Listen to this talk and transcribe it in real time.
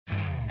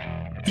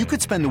You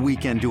could spend the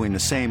weekend doing the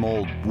same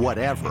old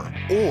whatever,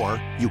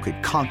 or you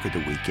could conquer the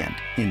weekend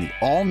in the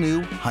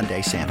all-new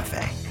Hyundai Santa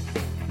Fe.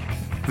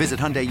 Visit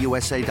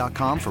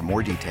HyundaiUSA.com for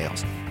more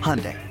details.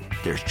 Hyundai,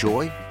 there's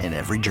joy in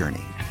every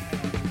journey.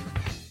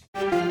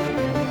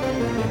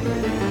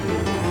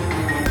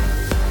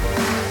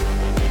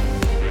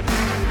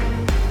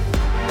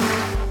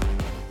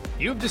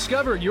 You've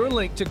discovered your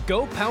link to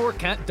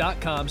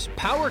GoPowerCat.com's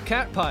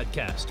PowerCat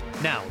podcast.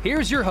 Now,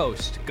 here's your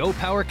host,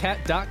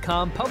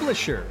 GoPowerCat.com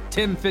publisher,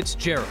 Tim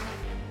Fitzgerald.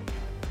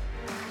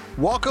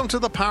 Welcome to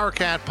the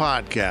PowerCat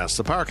podcast,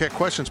 the PowerCat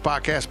Questions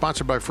podcast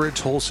sponsored by Fridge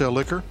Wholesale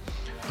Liquor.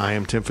 I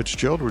am Tim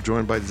Fitzgerald. We're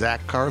joined by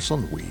Zach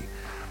Carlson.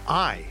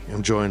 I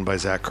am joined by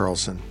Zach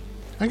Carlson.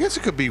 I guess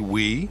it could be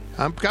we.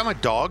 I've got my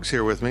dogs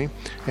here with me,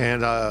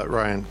 and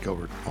Ryan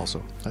Gilbert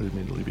also. I didn't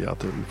mean to leave you out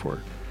there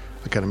before.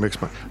 I kind of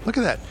mixed my... Look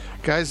at that.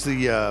 Guys,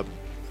 the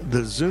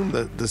Zoom,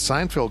 the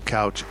Seinfeld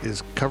couch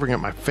is covering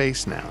up my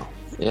face now.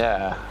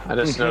 Yeah, I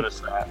just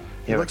noticed that.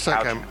 It looks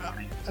like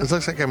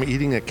I'm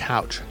eating a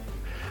couch.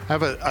 I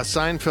have a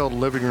Seinfeld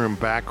living room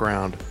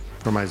background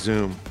for my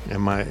Zoom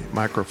and my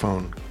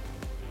microphone.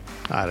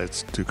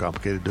 It's too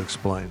complicated to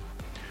explain.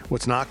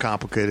 What's not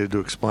complicated to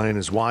explain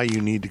is why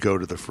you need to go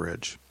to the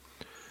fridge.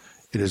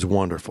 It is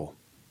wonderful.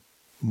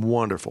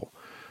 Wonderful.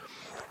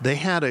 They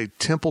had a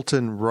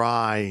Templeton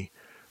Rye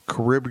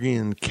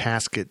Caribbean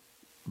casket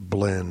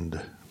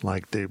blend,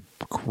 like the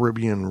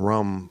Caribbean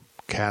rum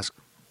cask.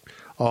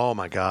 Oh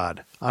my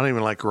God. I don't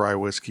even like rye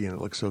whiskey and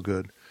it looks so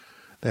good.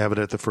 They have it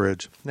at the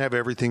fridge. They have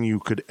everything you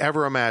could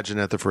ever imagine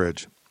at the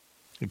fridge,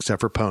 except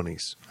for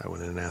ponies. I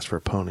went in and asked for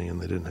a pony and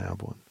they didn't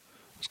have one.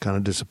 I was kind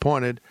of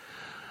disappointed,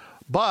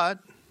 but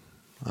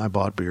I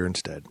bought beer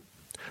instead.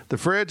 The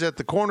fridge at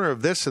the corner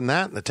of this and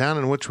that in the town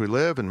in which we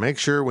live, and make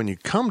sure when you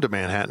come to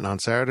Manhattan on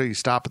Saturday, you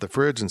stop at the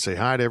fridge and say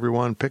hi to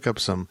everyone, pick up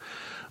some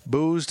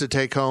booze to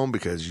take home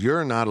because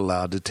you're not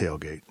allowed to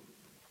tailgate.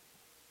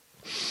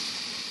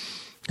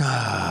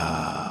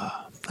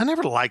 I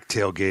never liked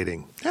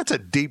tailgating. That's a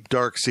deep,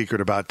 dark secret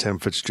about Tim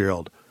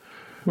Fitzgerald.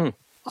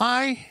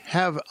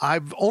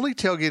 I've only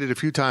tailgated a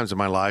few times in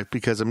my life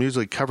because I'm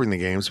usually covering the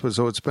games,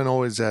 so it's been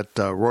always at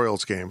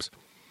Royals games.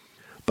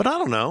 But I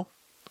don't know.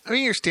 I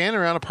mean, you're standing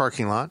around a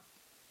parking lot,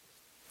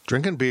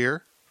 drinking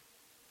beer.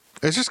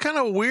 It's just kind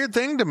of a weird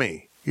thing to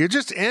me.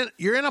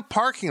 You're in a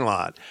parking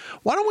lot.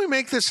 Why don't we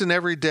make this an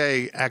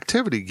everyday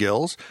activity,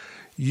 Gills?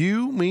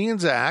 You, me, and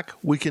Zach,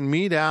 we can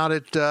meet out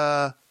at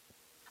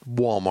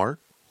Walmart.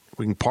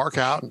 We can park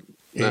out,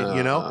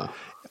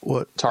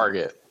 what?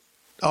 Target.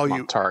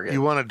 Oh, Target.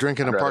 You want to drink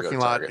in a parking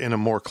lot in a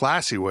more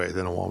classy way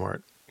than a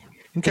Walmart.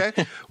 Okay.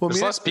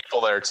 There's less people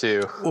there,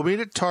 too. We'll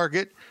meet at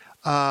Target,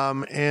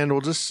 and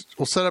we'll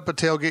set up a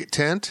tailgate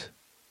tent,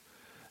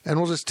 and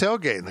we'll just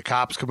tailgate. And the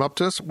cops come up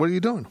to us. What are you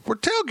doing? We're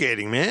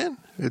tailgating, man.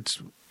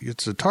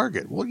 It's a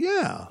Target. Well,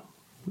 yeah.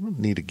 We don't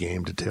need a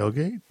game to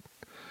tailgate.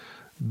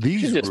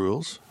 These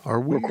rules are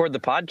weird. Record the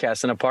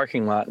podcast in a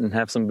parking lot and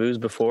have some booze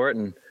before it,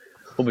 and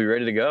we'll be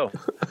ready to go.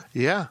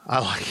 Yeah, I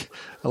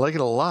like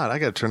it a lot. I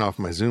got to turn off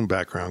my Zoom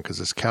background because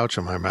this couch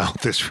in my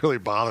mouth is really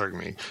bothering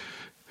me.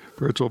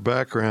 Virtual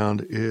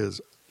background is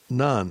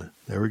none.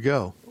 There we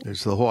go.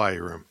 There's the Hawaii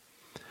room.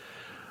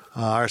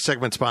 Our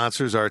segment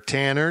sponsors are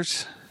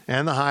Tanner's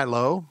and the High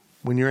Low.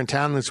 When you're in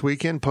town this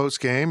weekend,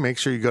 post-game, make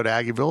sure you go to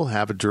Aggieville,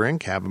 have a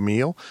drink, have a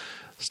meal.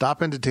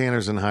 Stop into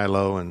Tanner's and High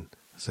Low and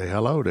say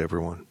hello to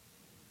everyone.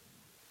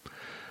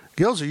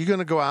 Gills, are you going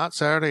to go out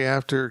Saturday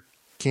after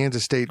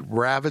Kansas State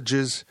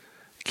ravages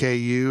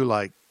KU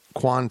like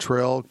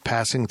Quantrell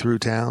passing through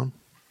town?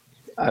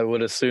 I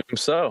would assume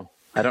so.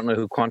 I don't know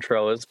who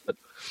Quantrell is, but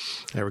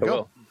there we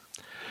go.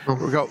 Here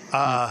we go.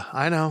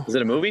 I know. Is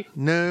it a movie?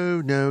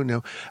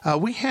 No.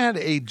 We had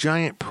a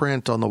giant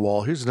print on the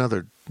wall. Here's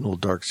another little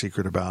dark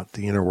secret about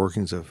the inner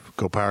workings of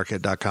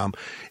GoPowerCat.com.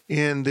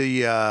 In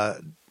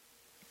the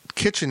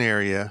kitchen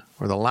area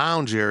or the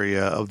lounge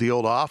area of the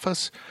old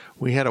office,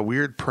 we had a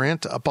weird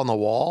print up on the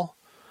wall.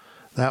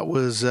 That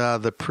was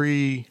the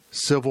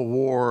pre-Civil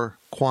War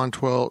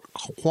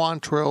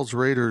Quantrell's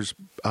Raiders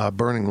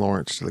burning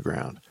Lawrence to the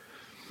ground.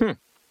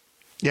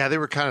 Yeah, they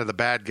were kind of the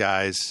bad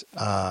guys.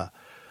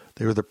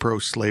 They were the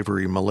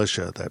pro-slavery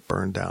militia that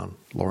burned down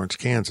Lawrence,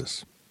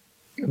 Kansas.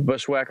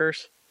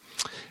 Bushwhackers?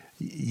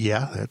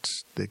 Yeah, it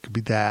could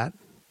be that.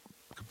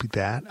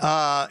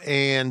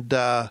 And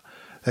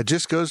that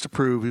just goes to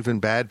prove even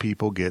bad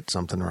people get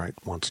something right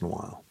once in a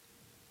while.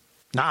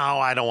 No,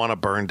 I don't want to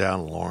burn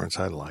down Lawrence.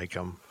 I like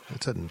him.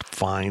 It's a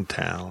fine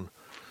town.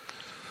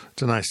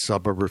 It's a nice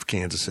suburb of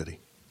Kansas City.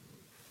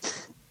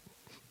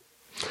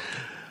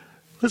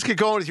 Let's get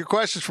going with your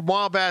questions from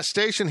Wild Bass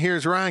Station.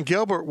 Here's Ryan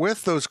Gilbert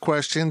with those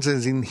questions,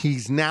 and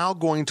he's now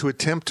going to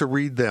attempt to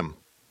read them.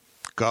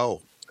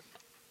 Go.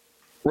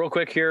 Real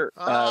quick here,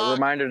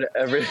 reminder to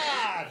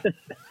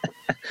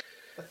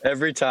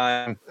every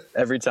time.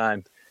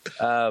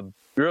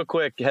 Real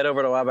quick, head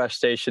over to Wild Bass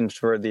Station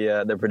for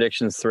the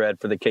predictions thread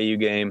for the KU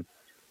game,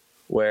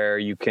 where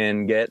you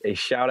can get a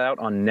shout out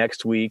on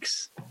next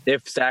week's,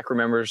 if Zach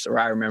remembers or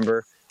I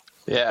remember.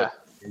 Yeah.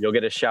 You'll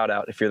get a shout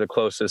out if you're the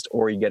closest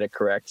or you get it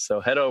correct.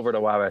 So head over to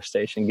Wabash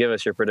Station. Give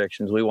us your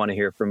predictions. We want to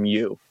hear from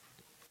you.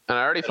 And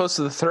I already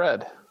posted the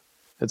thread.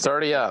 It's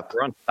already up.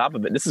 We're on top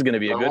of it. This is going to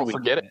be a good won't week.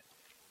 Forget it.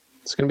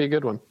 It's going to be a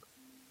good one.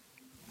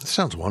 That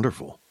sounds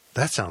wonderful.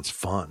 That sounds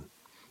fun.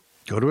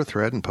 Go to a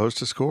thread and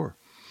post a score.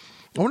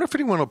 I wonder if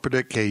anyone will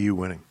predict KU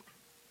winning.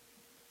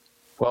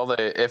 Well,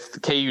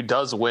 if KU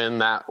does win,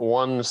 that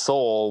one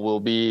soul will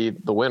be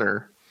the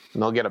winner.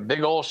 And they'll get a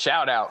big old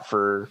shout out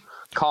for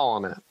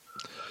calling it.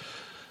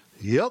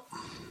 Yep.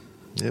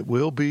 It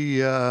will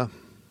be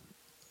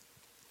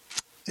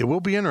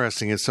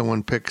interesting if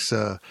someone picks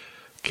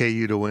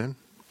KU to win,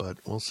 but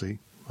we'll see.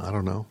 I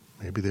don't know.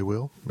 Maybe they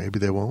will. Maybe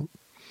they won't.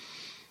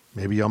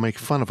 Maybe y'all make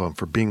fun of them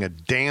for being a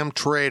damn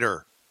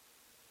traitor.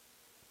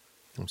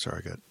 I'm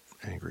sorry, I got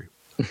angry.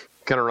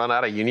 Going to run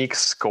out of unique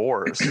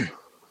scores. You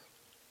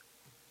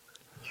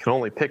can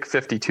only pick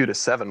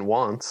 52-7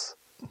 once.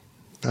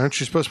 Aren't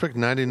you supposed to pick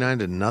 99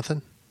 to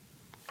nothing?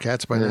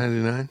 Cats by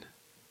 99?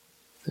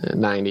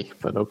 90,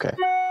 but okay.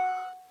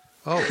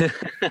 Oh,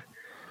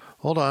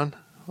 hold on.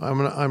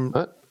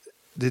 What?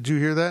 Did you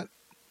hear that?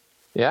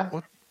 Yeah.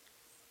 What?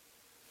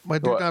 My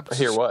dude not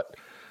hear what?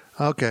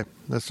 Okay,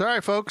 that's all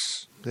right,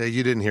 folks. Yeah,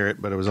 you didn't hear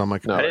it, but it was on my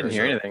computer. I didn't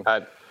hear anything.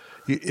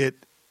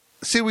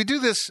 See, we do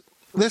this.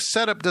 This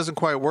setup doesn't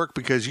quite work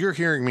because you're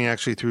hearing me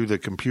actually through the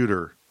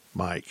computer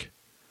mic,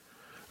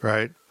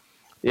 right?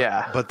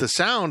 Yeah. But the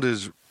sound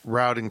is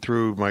routing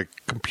through my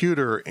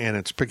computer and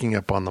it's picking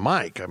up on the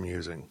mic I'm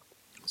using.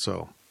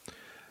 So,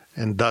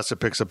 and thus it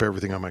picks up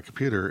everything on my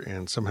computer,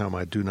 and somehow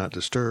my do not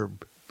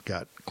disturb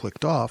got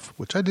clicked off,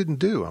 which I didn't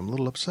do. I'm a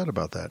little upset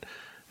about that.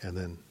 And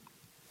then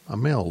a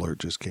mail alert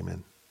just came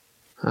in.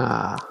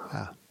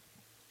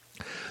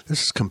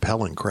 This is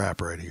compelling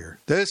crap right here.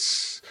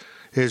 This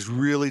is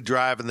really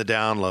driving the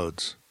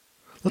downloads.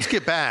 Let's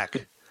get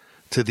back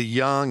to the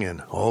young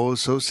and oh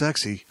so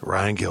sexy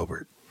Ryan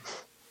Gilbert.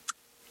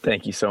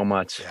 Thank you so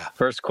much. Yeah.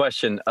 First First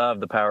question of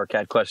the Power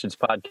Cat Questions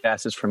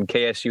podcast is from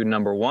KSU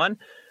number 1.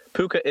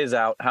 Puka is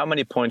out. How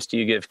many points do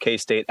you give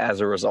K-State as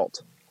a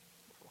result?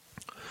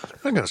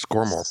 They're going to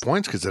score more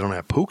points because they don't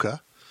have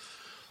Puka.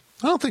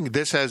 I don't think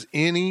this has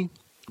any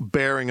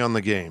bearing on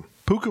the game.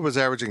 Puka was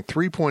averaging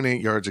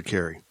 3.8 yards a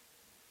carry.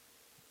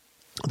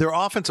 Their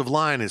offensive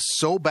line is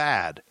so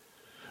bad,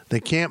 they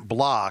can't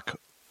block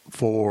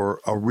for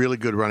a really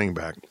good running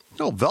back.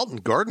 No,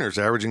 Velton Gardner's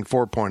averaging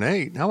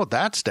 4.8. How about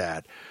that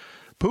stat?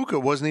 Puka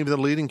wasn't even the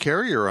leading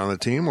carrier on the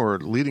team or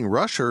leading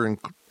rusher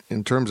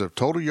in terms of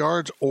total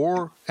yards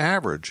or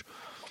average.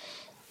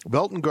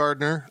 Velton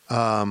Gardner,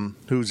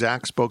 who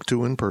Zach spoke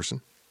to in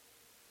person.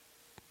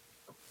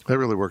 That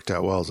really worked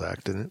out well,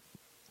 Zach, didn't it?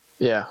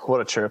 Yeah,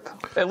 what a trip.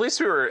 At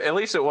least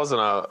it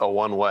wasn't a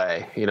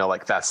one-way,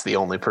 like that's the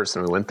only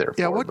person we went there for.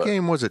 Yeah, what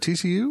game was it?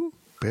 TCU?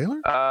 Baylor?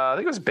 I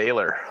think it was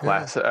Baylor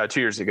last 2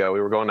 years ago.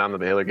 We were going down the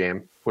Baylor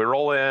game. We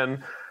roll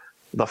in.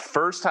 The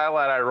first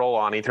highlight I roll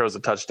on, he throws a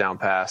touchdown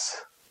pass,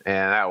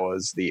 and that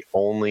was the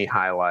only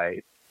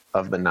highlight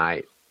of the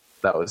night.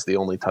 That was the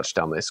only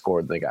touchdown they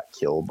scored. They got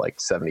killed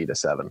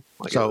 70-7.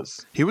 So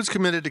he was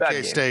committed to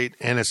K-State,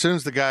 and as soon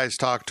as the guys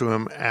talked to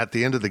him at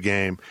the end of the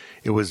game,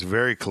 it was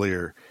very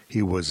clear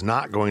he was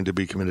not going to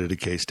be committed to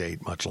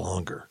K-State much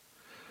longer.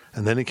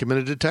 And then he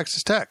committed to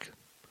Texas Tech,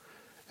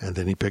 and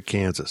then he picked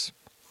Kansas.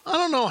 I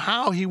don't know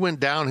how he went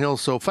downhill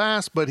so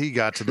fast, but he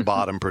got to the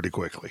bottom pretty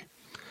quickly.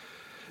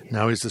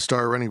 Now he's the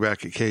star running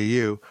back at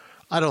KU.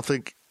 I don't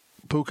think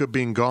Puka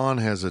being gone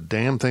has a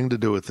damn thing to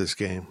do with this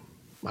game.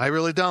 I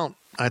really don't.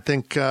 I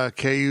think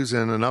KU's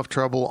in enough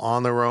trouble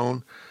on their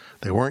own.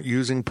 They weren't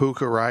using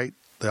Puka right.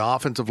 The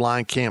offensive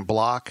line can't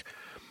block.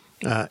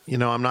 I'm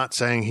not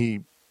saying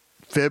he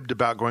fibbed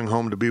about going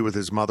home to be with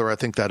his mother. I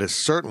think that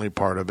is certainly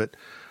part of it.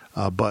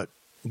 But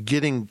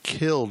getting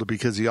killed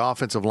because the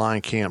offensive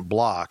line can't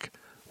block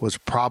was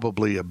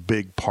probably a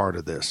big part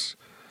of this.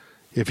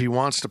 If he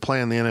wants to play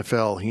in the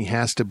NFL, he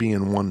has to be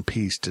in one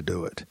piece to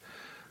do it.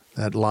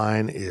 That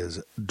line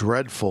is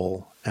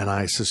dreadful, and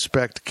I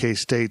suspect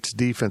K-State's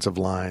defensive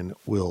line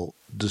will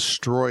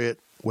destroy it,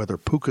 whether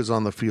Puka's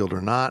on the field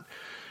or not,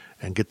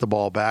 and get the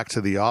ball back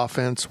to the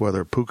offense,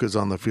 whether Puka's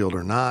on the field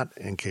or not,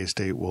 and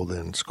K-State will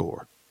then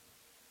score.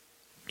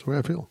 That's the way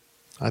I feel.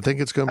 I think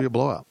it's going to be a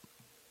blowout.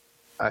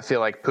 I feel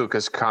like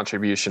Puka's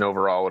contribution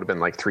overall would have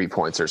been 3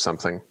 points or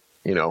something.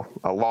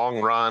 A long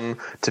run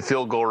to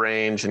field goal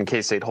range, and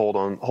K-State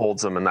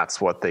holds them, and that's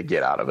what they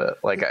get out of it.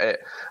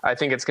 I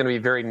think it's going to be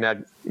very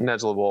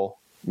negligible.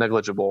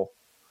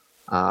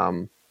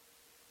 I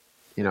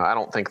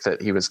don't think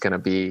that he was going to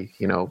be,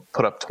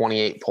 put up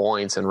 28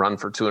 points and run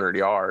for 200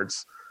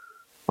 yards.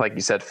 Like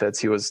you said, Fitz,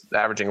 he was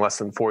averaging less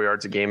than 4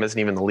 yards a game, isn't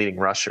even the leading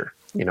rusher.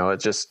 It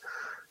just,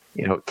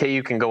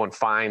 KU can go and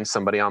find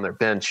somebody on their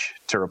bench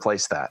to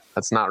replace that.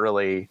 That's not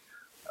really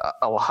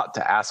a lot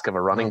to ask of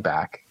a running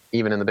back,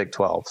 even in the Big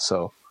 12.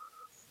 So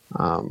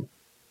I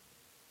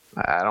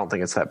don't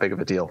think it's that big of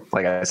a deal.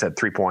 Like I said,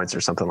 3 points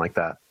or something like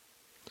that.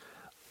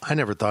 I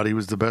never thought he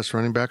was the best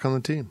running back on the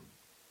team.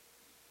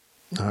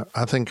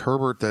 I think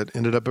Herbert, that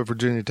ended up at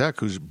Virginia Tech,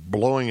 who's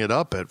blowing it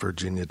up at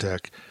Virginia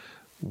Tech,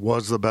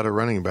 was the better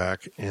running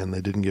back, and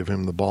they didn't give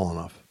him the ball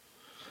enough.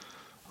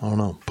 I don't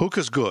know.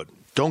 Puka's good.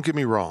 Don't get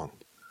me wrong.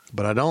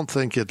 But I don't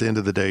think at the end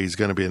of the day he's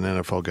going to be an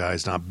NFL guy.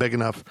 He's not big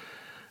enough.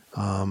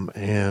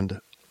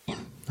 And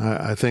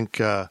I think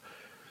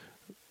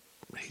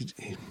he's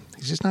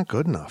just not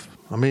good enough.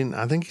 I mean,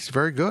 I think he's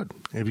very good.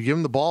 If you give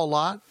him the ball a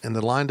lot and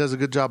the line does a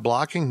good job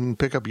blocking, he can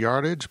pick up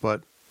yardage.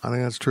 But I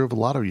think that's true of a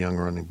lot of young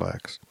running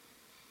backs.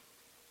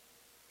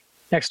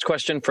 Next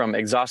question from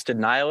Exhausted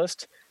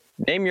Nihilist.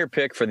 Name your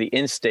pick for the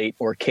in-state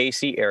or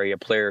KC area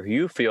player who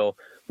you feel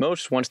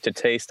most wants to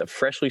taste a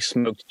freshly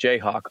smoked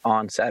Jayhawk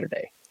on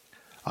Saturday.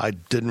 I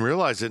didn't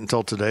realize it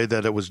until today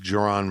that it was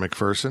Jerron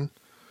McPherson.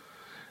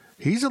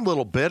 He's a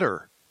little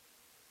bitter.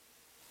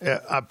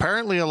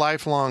 Apparently a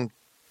lifelong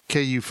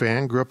KU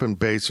fan, grew up in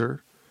Basel,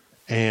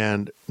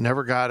 and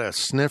never got a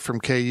sniff from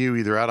KU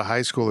either out of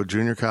high school or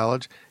junior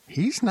college.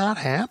 He's not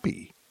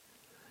happy.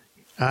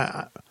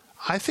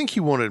 I think he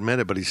won't admit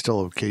it, but he's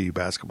still a KU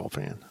basketball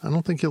fan. I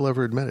don't think he'll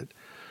ever admit it.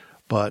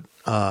 But,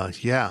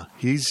 yeah,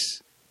 he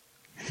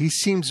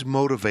seems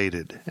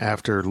motivated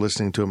after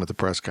listening to him at the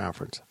press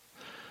conference.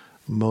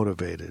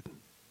 Motivated.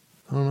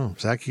 I don't know.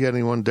 Zach, you got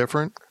anyone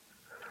different?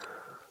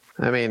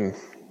 I mean,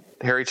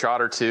 Harry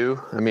Trotter,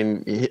 too. I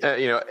mean,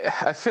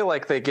 I feel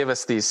like they give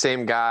us these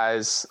same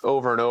guys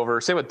over and over.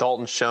 Same with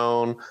Dalton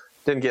Schoen.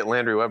 Didn't get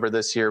Landry Weber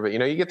this year, but,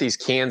 you get these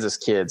Kansas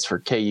kids for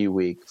KU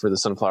week for the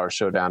Sunflower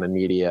Showdown in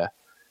media.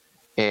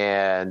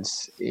 And,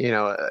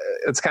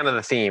 it's kind of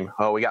the theme.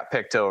 Oh, we got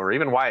picked over.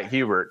 Even Wyatt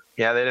Hubert.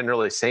 Yeah, they didn't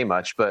really say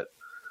much, but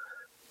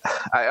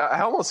I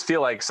almost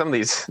feel like some of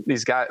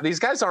these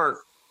guys aren't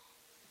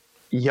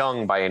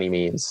young by any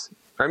means.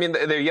 I mean,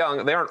 they're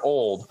young. They aren't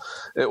old.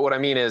 What I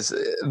mean is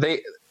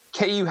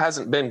KU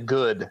hasn't been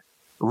good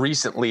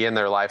recently in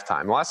their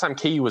lifetime. The last time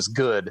KU was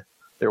good,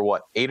 they're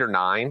 8 or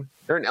 9?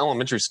 They're in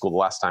elementary school the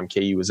last time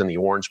KU was in the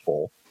Orange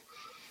Bowl.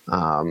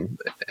 And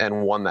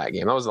won that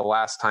game. That was the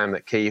last time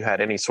that KU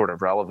had any sort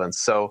of relevance.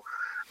 So,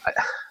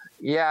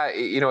 yeah,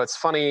 it's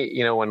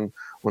funny,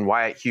 when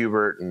Wyatt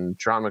Hubert and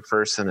Jerron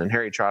McPherson and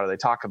Harry Trotter, they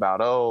talk about,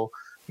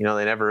 they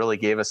never really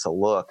gave us a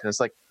look. And it's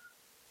like,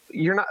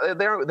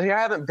 they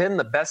haven't been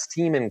the best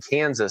team in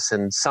Kansas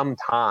in some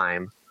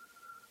time.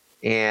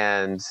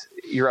 And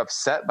you're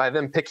upset by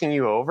them picking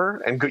you over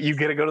and you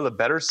get to go to the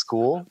better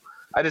school.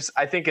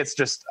 I think it's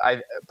just,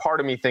 part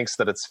of me thinks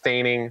that it's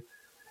feigning,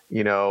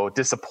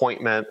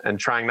 disappointment and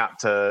trying not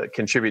to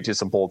contribute to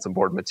some bulletin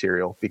board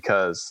material,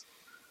 because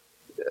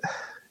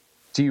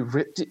do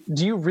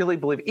you really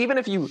believe, even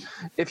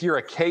if you're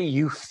a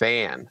KU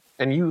fan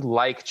and you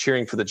like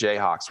cheering for the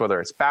Jayhawks,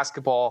 whether it's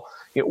basketball,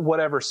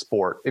 whatever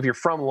sport, if you're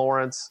from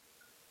Lawrence,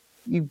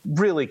 you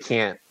really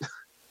can't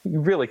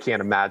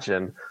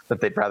imagine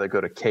that they'd rather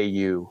go to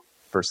KU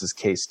versus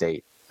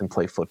K-State and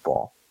play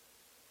football.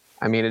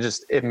 I mean,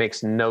 it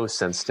makes no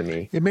sense to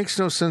me. It makes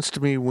no sense to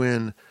me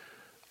when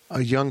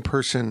a young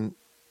person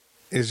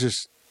is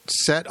just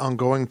set on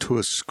going to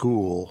a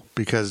school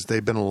because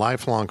they've been a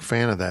lifelong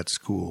fan of that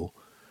school,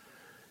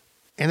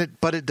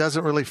 but it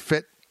doesn't really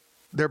fit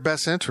their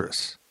best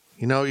interests.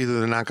 Either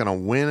they're not going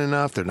to win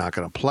enough, they're not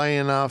going to play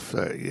enough,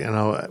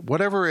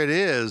 whatever it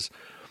is,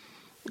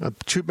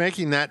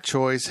 making that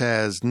choice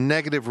has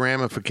negative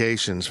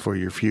ramifications for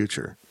your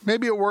future.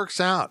 Maybe it works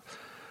out,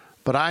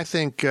 but I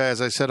think,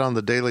 as I said on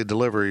the Daily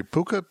Delivery,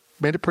 Puka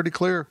made it pretty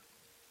clear.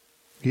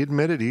 He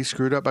admitted he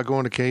screwed up by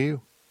going to KU.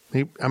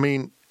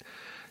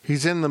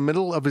 He's in the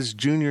middle of his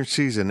junior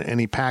season, and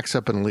he packs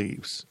up and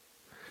leaves.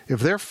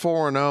 If they're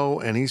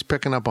 4-0 and he's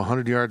picking up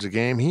 100 yards a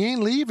game, he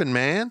ain't leaving,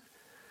 man.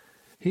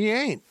 He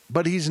ain't.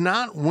 But he's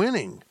not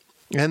winning,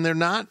 and they're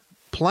not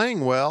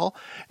playing well,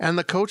 and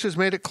the coach has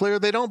made it clear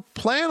they don't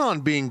plan on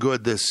being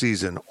good this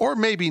season or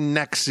maybe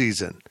next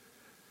season.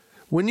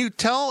 When you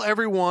tell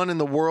everyone in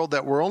the world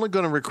that we're only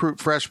going to recruit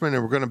freshmen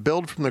and we're going to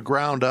build from the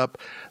ground up,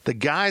 the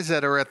guys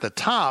that are at the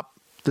top,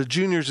 the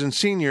juniors and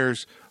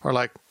seniors, are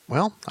like,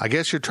 well, I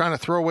guess you're trying to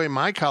throw away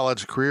my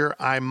college career.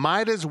 I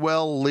might as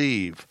well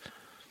leave.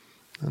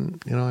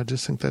 And, I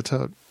just think that's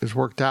how it has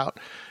worked out.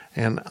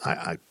 And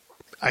I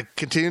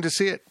continue to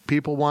see it.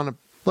 People want to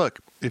 – look,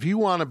 if you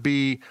want to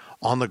be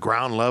on the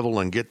ground level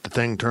and get the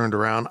thing turned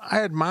around,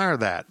 I admire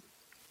that.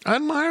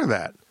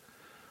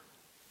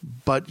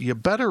 But you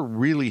better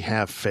really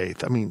have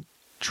faith. I mean,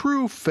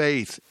 true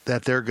faith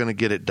that they're going to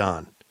get it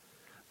done,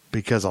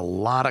 because a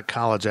lot of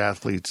college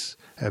athletes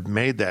have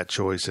made that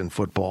choice in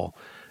football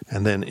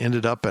and then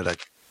ended up at a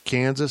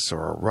Kansas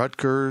or a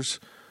Rutgers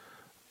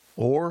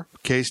or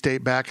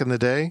K-State back in the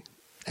day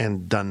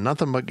and done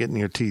nothing but getting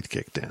your teeth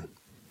kicked in.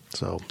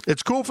 So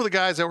it's cool for the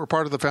guys that were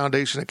part of the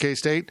foundation at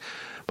K-State,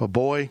 but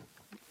boy,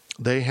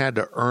 they had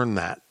to earn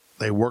that.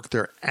 They worked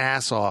their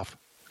ass off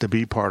to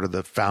be part of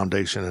the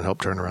foundation and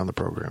help turn around the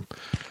program.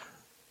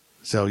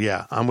 So,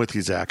 yeah, I'm with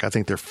you, Zach. I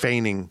think they're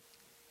feigning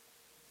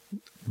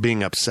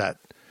being upset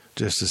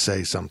just to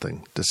say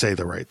something, to say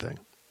the right thing.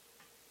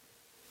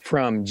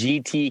 From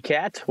GT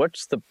Cat,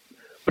 what's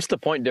the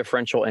point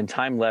differential and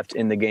time left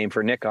in the game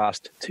for Nick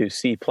Ost to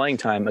see playing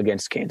time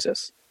against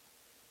Kansas?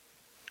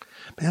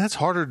 Man, that's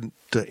harder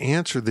to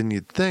answer than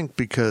you'd think,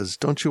 because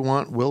don't you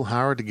want Will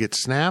Howard to get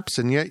snaps,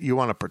 and yet you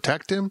want to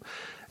protect him,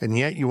 and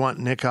yet you want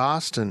Nick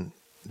Ost and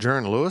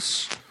Jaron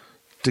Lewis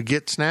to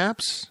get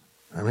snaps?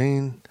 I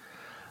mean,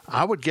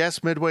 I would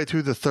guess midway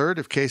through the third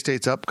if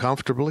K-State's up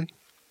comfortably.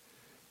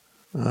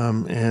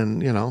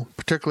 And,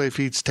 particularly if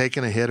he's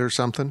taken a hit or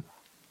something.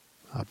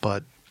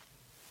 But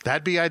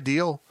that'd be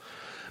ideal.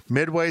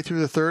 Midway through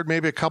the third,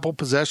 maybe a couple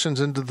possessions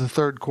into the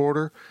third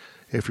quarter.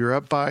 If you're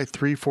up by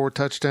 3-4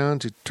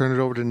 touchdowns, you turn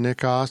it over to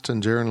Nick Ost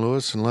and Jaron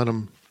Lewis and let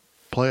them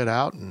play it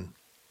out. And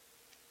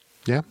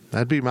yeah,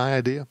 that'd be my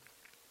idea.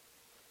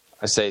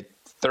 I say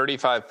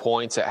 35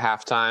 points at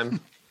halftime.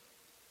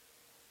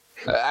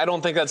 I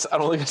don't think that's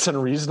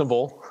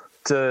unreasonable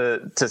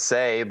to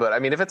say, but I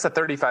mean, if it's a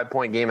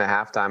 35-point game at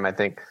halftime, I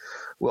think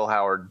Will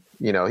Howard,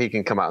 he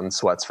can come out in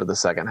sweats for the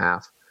second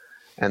half.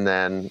 And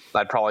then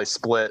I'd probably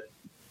split,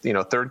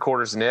 third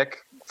quarter's Nick,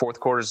 fourth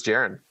quarter's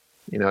Jaron.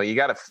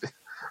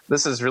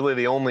 This is really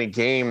the only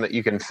game that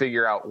you can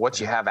figure out what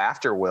you have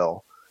after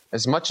Will.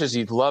 As much as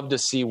you'd love to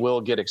see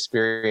Will get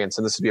experience,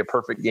 and this would be a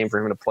perfect game for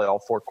him to play all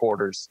four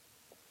quarters,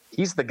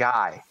 he's the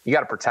guy. You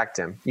got to protect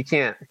him. You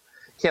can't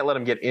let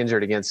him get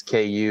injured against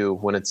KU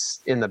when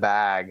it's in the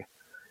bag.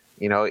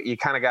 You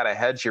kind of got to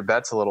hedge your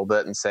bets a little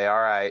bit and say, all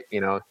right,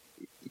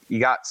 you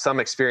got some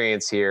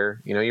experience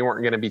here. You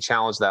weren't going to be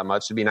challenged that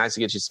much. It'd be nice to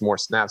get you some more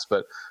snaps,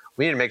 but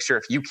we need to make sure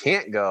if you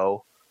can't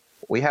go,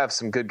 we have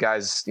some good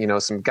guys,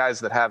 some guys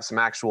that have some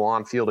actual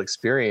on-field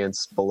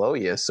experience below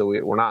you. So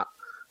we're not,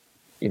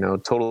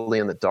 totally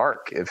in the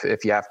dark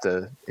if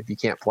you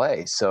can't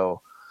play.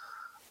 So,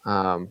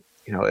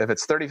 if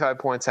it's 35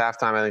 points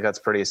halftime, I think that's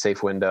pretty a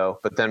safe window.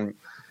 But then,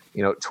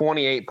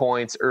 28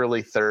 points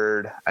early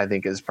third, I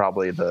think is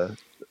probably the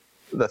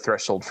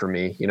threshold for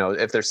me.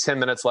 If there's 10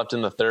 minutes left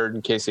in the third,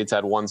 in case it's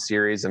had one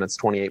series and it's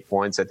 28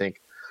 points, I think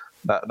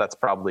that's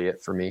probably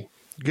it for me.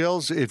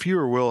 Gills, if you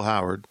were Will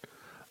Howard,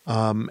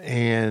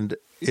 and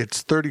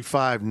it's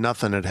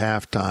 35-0 at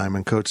halftime,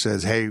 and coach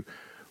says, hey,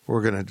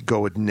 we're going to go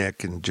with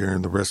Nick and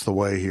Jaron the rest of the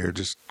way here.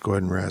 Just go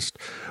ahead and rest.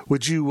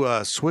 Would you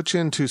switch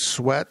into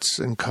sweats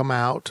and come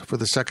out for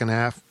the second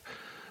half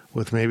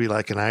with maybe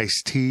like an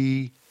iced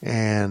tea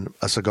and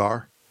a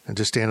cigar and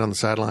just stand on the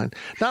sideline?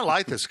 Not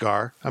light the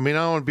cigar. I mean, I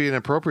don't want to be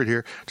inappropriate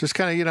here. Just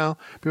kind of,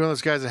 be one of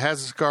those guys that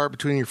has a cigar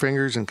between your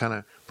fingers and kind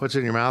of puts it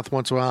in your mouth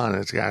once in a while, and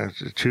it's got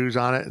to chews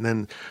on it, and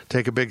then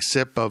take a big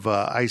sip of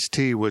iced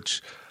tea,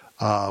 which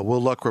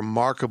will look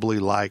remarkably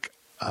like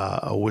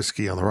a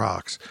whiskey on the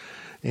rocks.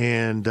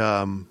 And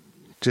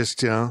just,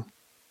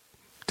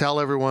 tell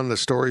everyone the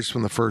stories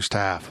from the first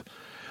half.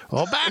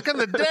 Well, back in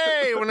the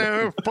day when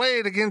they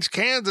played against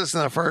Kansas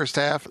in the first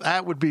half,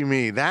 that would be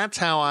me. That's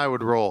how I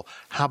would roll.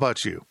 How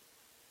about you?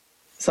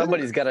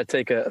 Somebody's got to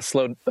take a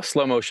slow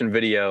motion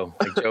video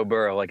like Joe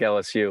Burrow, like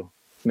LSU,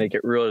 make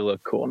it really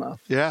look cool enough.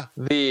 Yeah.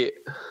 The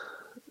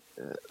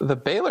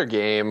Baylor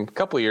game a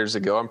couple years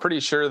ago, I'm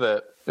pretty sure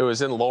that it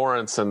was in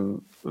Lawrence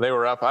and they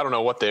were up. I don't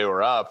know what they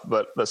were up,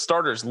 but the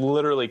starters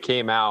literally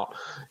came out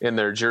in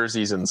their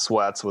jerseys and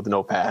sweats with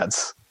no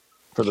pads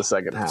for the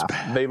second half.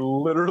 Bad. They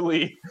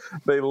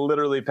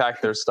literally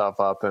packed their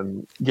stuff up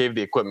and gave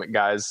the equipment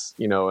guys,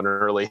 an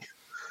early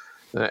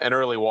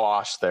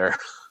wash there.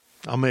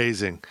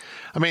 Amazing.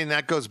 I mean,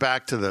 that goes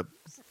back to the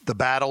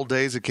bad old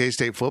days of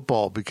K-State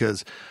football,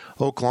 because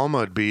Oklahoma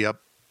would be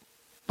up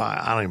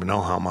by I don't even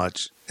know how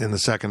much in the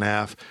second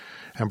half.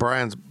 And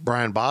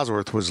Brian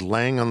Bosworth was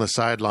laying on the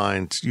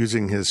sidelines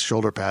using his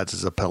shoulder pads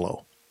as a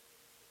pillow.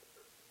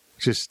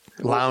 Just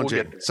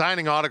lounging,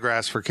 signing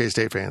autographs for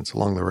K-State fans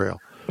along the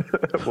rail.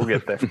 We'll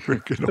get there.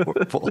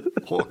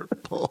 Freaking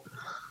horrible.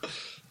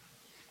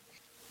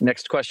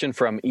 Next question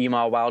from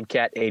Ema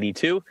Wildcat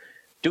 82.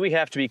 Do we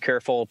have to be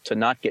careful to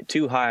not get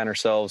too high on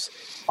ourselves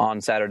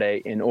on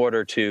Saturday in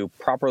order to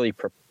properly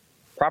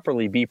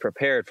be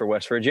prepared for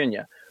West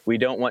Virginia? We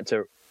don't want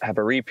to have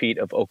a repeat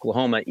of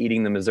Oklahoma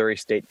eating the Missouri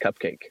State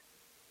cupcake.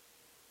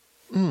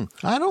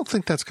 I don't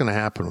think that's going to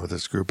happen with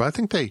this group. I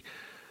think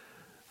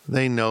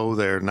they know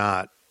they're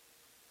not.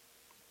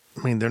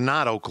 I mean, they're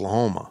not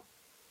Oklahoma.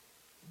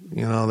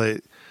 They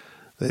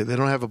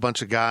don't have a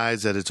bunch of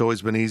guys that it's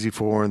always been easy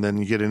for, and then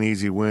you get an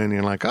easy win. And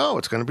you're like, oh,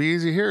 it's going to be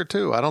easy here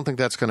too. I don't think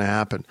that's going to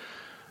happen.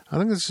 I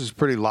think this is a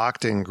pretty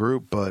locked in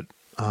group, but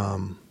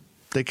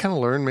they kind of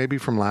learned maybe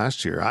from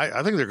last year.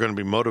 I think they're going to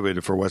be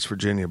motivated for West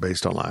Virginia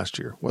based on last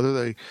year. Whether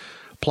they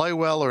play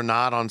well or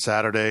not on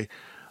Saturday,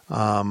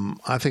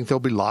 I think they'll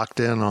be locked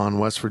in on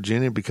West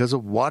Virginia because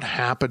of what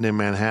happened in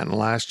Manhattan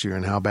last year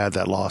and how bad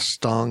that loss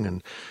stung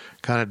and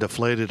kind of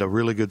deflated a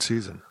really good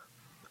season.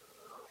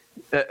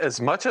 As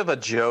much of a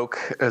joke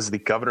as the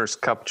Governor's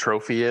Cup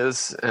trophy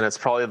is, and it's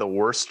probably the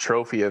worst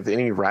trophy of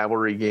any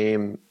rivalry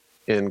game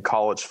in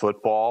college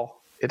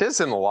football, it is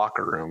in the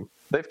locker room.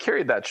 They've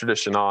carried that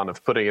tradition on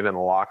of putting it in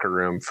the locker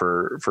room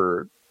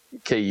for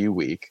KU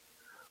week,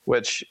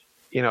 which,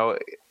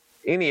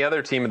 any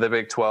other team in the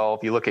Big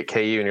 12, you look at KU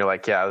and you're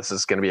like, yeah, this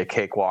is going to be a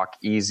cakewalk,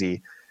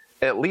 easy.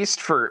 At least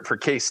for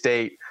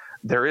K-State,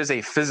 there is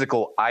a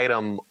physical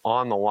item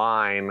on the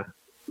line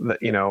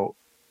that,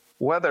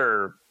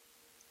 whether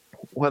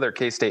whether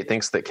K-State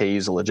thinks that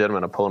KU's a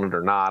legitimate opponent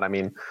or not, I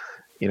mean,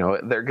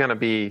 they're going to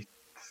be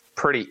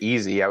pretty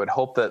easy. I would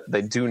hope that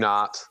they do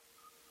not,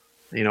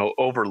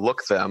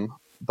 overlook them,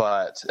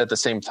 but at the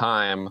same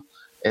time,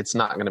 it's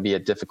not going to be a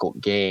difficult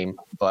game.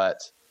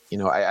 But,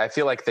 I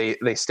feel like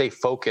they stay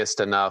focused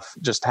enough,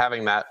 just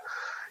having that,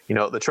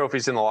 the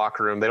trophies in the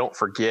locker room. They don't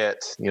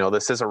forget,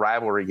 this is a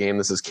rivalry game.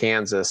 This is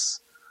Kansas.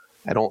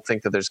 I don't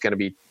think that there's going to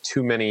be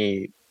too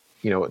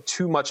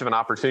much of an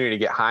opportunity to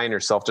get high on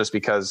yourself just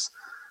because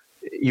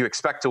you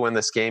expect to win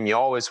this game. You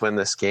always win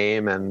this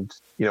game. And,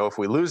 if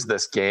we lose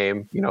this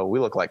game, we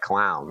look like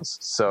clowns.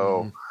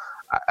 So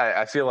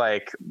I feel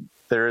like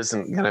there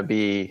isn't going to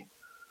be,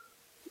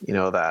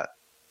 that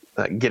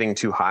getting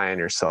too high on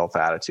yourself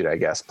attitude, I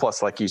guess.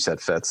 Plus, like you said,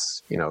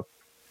 Fitz,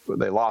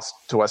 they lost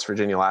to West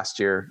Virginia last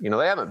year. They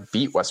haven't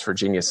beat West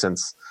Virginia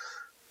since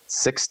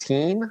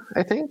 2016,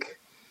 I think.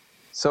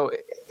 So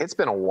it's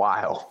been a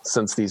while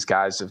since these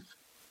guys have,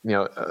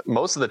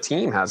 most of the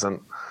team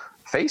hasn't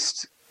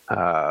faced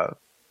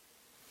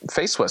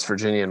West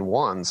Virginia and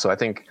won. So I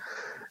think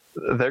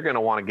they're going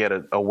to want to get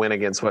a win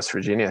against West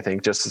Virginia, I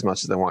think, just as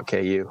much as they want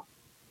KU.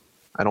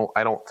 I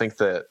don't think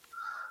that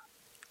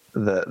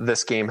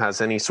this game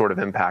has any sort of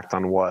impact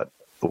on what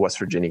the West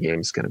Virginia game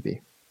is going to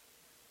be.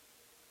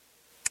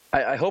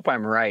 I hope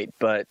I'm right,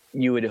 but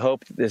you would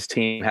hope this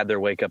team had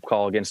their wake-up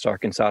call against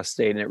Arkansas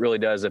State, and it really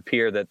does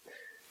appear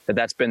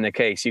that's been the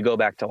case. You go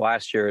back to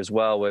last year as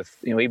well with,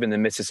 even the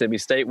Mississippi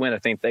State win. I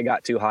think they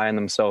got too high on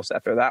themselves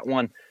after that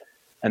one,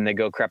 and they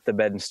go crap the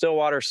bed in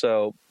Stillwater.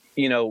 So,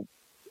 you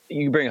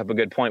bring up a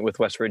good point with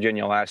West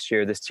Virginia last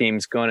year. This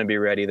team's going to be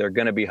ready. They're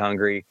going to be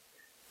hungry.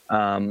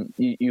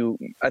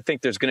 I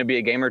think there's going to be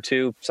a game or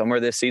two somewhere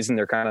this season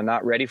they're kind of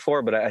not ready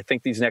for, but I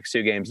think these next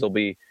two games they'll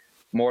be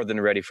more than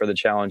ready for the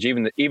challenge.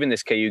 Even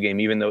this KU game,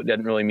 even though it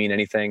doesn't really mean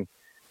anything.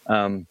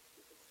 Well,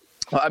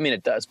 I mean,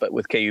 it does, but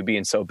with KU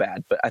being so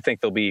bad. But I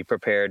think they'll be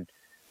prepared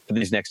for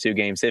these next two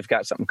games. They've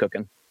got something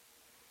cooking.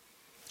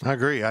 I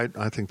agree. I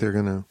think they're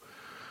going to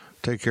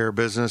take care of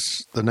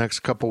business the next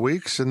couple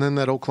weeks, and then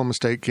that Oklahoma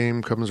State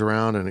game comes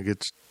around, and it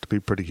gets to be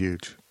pretty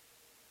huge.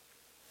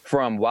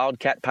 From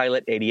Wildcat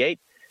Pilot 88,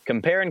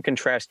 compare and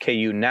contrast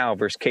KU now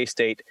versus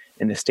K-State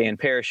in the Stan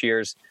Parrish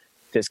years.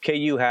 Does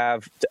KU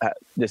have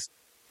does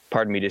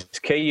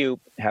KU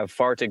have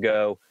far to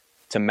go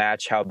to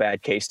match how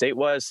bad K-State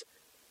was?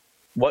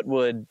 What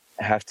would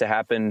have to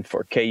happen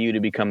for KU to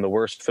become the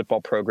worst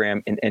football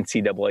program in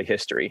NCAA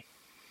history?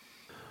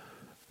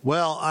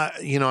 Well,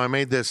 I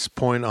made this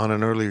point on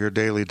an earlier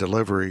daily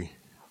delivery.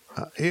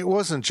 It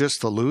wasn't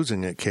just the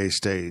losing at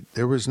K-State.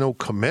 There was no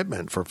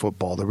commitment for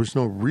football. There was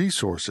no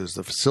resources.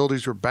 The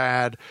facilities were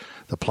bad.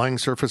 The playing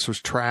surface was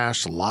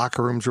trash. The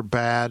locker rooms were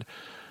bad.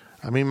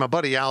 I mean, my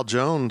buddy Al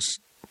Jones,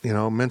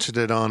 mentioned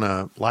it on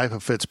a Life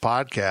of Fitz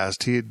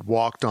podcast. He had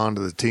walked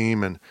onto the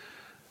team and,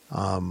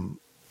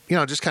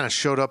 just kind of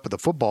showed up at the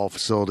football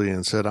facility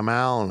and said, I'm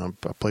Al, and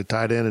I play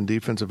tight end and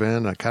defensive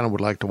end. I kind of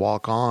would like to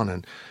walk on.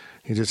 And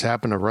he just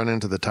happened to run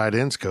into the tight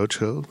ends coach,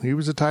 who he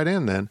was a tight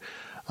end then.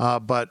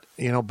 But,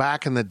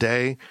 back in the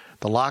day,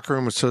 the locker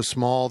room was so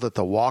small that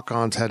the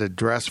walk-ons had to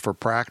dress for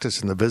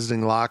practice in the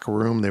visiting locker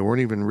room. They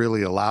weren't even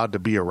really allowed to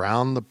be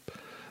around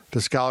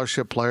the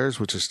scholarship players,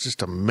 which is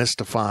just a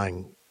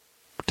mystifying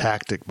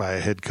tactic by a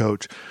head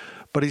coach.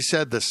 But he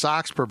said the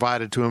socks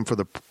provided to him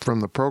from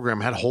the program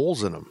had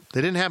holes in them.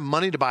 They didn't have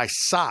money to buy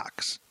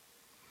socks.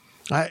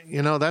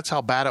 That's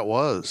how bad it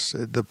was.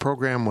 The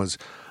program was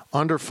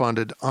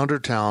underfunded,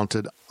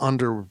 under-talented,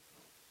 under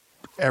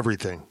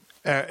everything.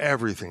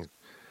 Everything.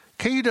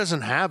 KU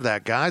doesn't have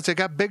that, guys. They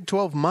got Big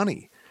 12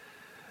 money.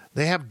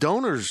 They have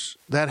donors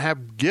that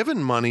have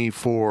given money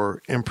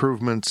for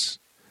improvements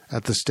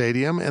at the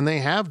stadium, and they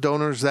have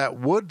donors that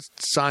would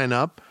sign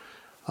up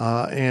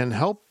and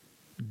help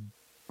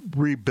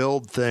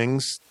rebuild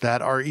things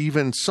that are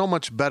even so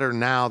much better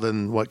now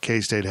than what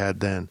K-State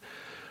had then.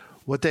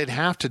 What they'd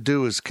have to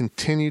do is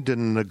continue to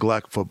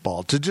neglect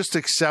football, to just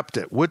accept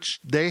it, which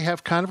they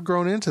have kind of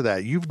grown into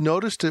that. You've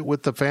noticed it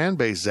with the fan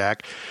base,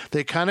 Zach.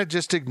 They kind of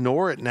just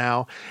ignore it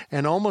now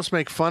and almost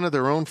make fun of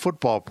their own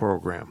football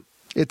program.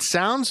 It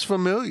sounds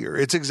familiar.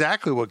 It's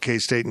exactly what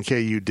K-State and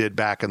KU did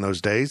back in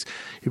those days,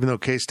 even though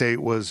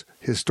K-State was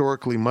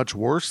historically much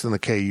worse than the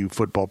KU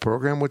football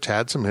program, which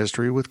had some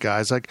history with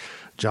guys like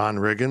John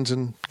Riggins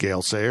and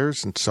Gale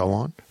Sayers and so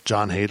on,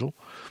 John Hadel.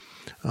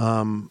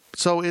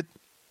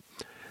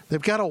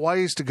 They've got a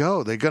ways to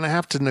go. They're going to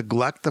have to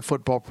neglect the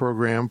football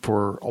program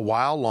for a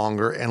while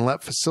longer and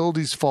let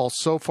facilities fall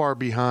so far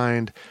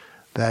behind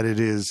that it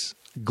is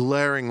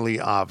glaringly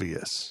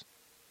obvious.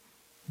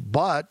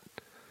 But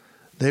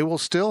they will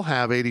still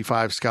have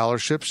 85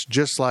 scholarships,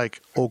 just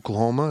like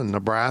Oklahoma and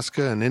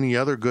Nebraska and any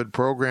other good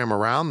program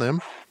around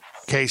them,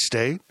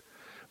 K-State.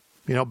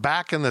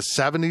 Back in the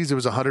 70s, it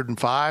was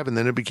 105, and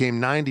then it became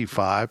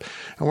 95.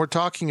 And we're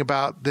talking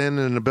about then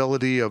an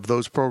ability of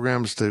those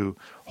programs to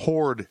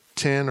hoard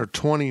 10 or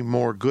 20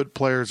 more good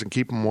players and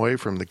keep them away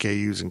from the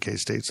KUs and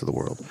K-States of the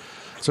world.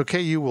 So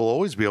KU will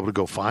always be able to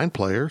go find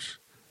players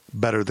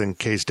better than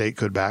K-State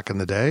could back in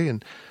the day,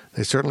 and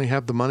They certainly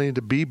have the money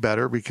to be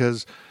better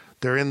because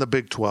they're in the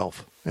Big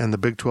 12, and the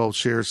Big 12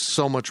 shares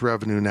so much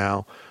revenue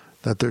now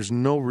that there's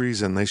no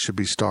reason they should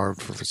be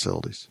starved for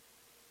facilities.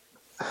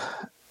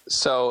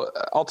 So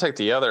I'll take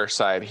the other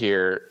side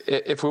here.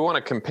 If we want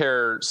to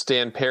compare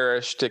Stan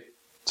Parrish to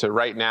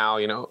right now,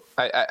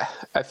 I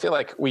feel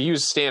like we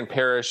use Stan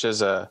Parrish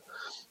as a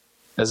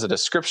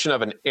description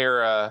of an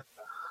era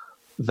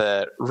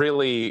that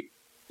really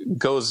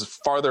goes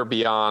farther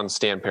beyond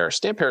Stan Parrish.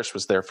 Stan Parrish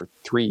was there for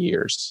 3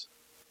 years.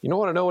 You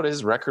want to know what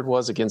his record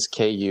was against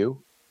KU?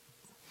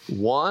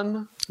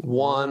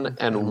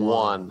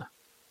 1-1-1.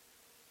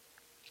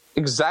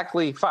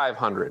 Exactly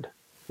 500,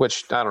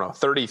 which, I don't know,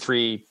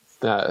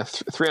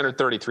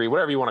 333,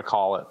 whatever you want to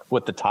call it,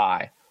 with the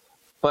tie.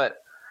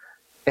 But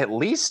at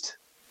least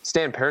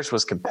Stan Parrish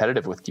was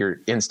competitive with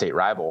your in-state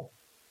rival.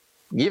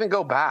 You even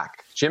go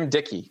back, Jim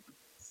Dickey,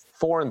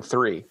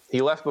 4-3.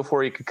 He left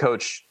before he could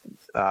coach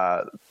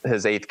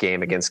his 8th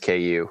game against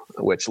KU,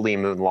 which Lee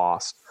Moon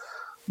lost.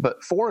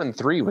 But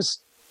 4-3 was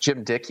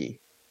Jim Dickey.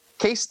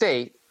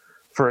 K-State,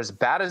 for as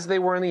bad as they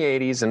were in the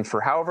 80s and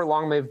for however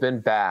long they've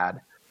been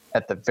bad,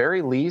 at the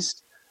very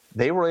least,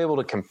 they were able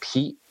to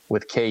compete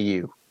with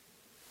KU.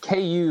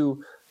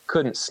 KU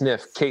couldn't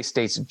sniff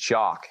K-State's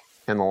jock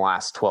in the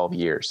last 12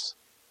 years.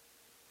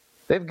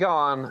 They've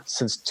gone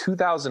since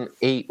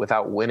 2008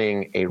 without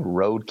winning a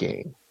road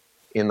game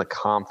in the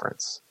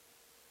conference.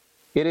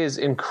 It is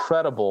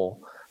incredible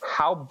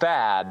how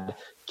bad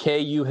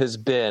KU has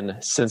been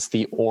since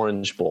the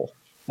Orange Bowl.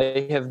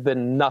 They have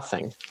been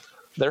nothing.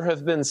 There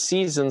have been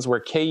seasons where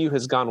KU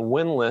has gone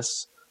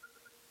winless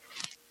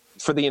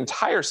for the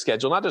entire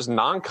schedule, not just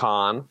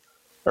non-con,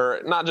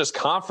 or not just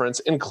conference,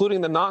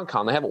 including the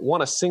non-con. They haven't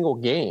won a single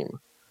game.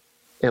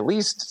 At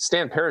least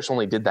Stan Parrish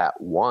only did that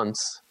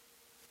once,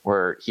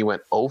 where he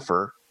went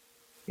over.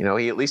 He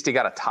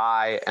got a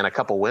tie and a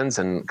couple wins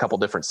in a couple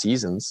different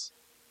seasons.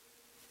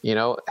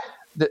 The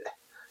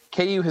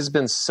KU has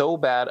been so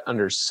bad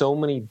under so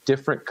many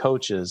different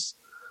coaches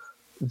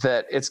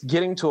that it's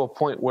getting to a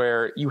point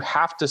where you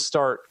have to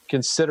start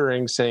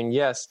considering saying,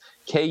 yes,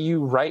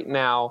 KU right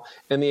now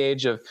in the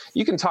age of,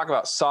 you can talk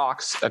about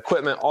socks,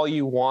 equipment, all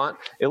you want.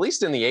 At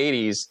least in the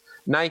 80s,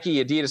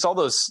 Nike, Adidas, all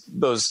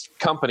those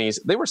companies,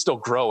 they were still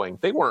growing.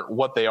 They weren't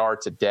what they are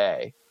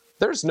today.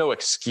 There's no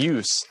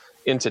excuse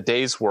in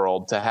today's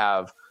world to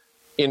have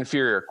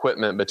inferior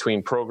equipment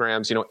between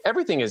programs.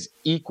 Everything is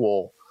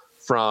equal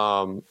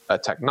from a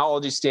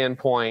technology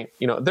standpoint.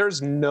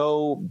 There's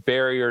no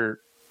barrier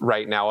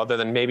right now other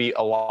than maybe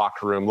a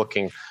locker room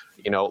looking,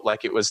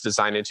 like it was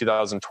designed in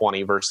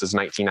 2020 versus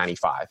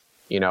 1995,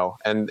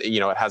 and,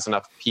 it has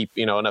enough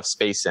enough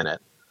space in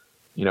it,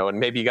 and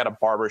maybe you got a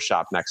barber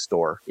shop next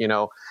door.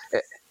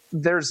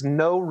 There's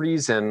no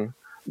reason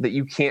that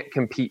you can't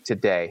compete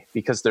today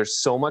because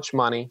there's so much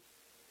money.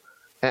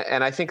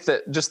 And I think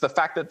that just the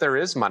fact that there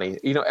is money,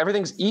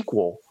 everything's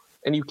equal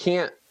and you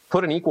can't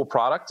put an equal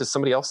product to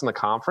somebody else in the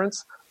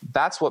conference.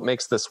 That's what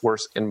makes this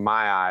worse in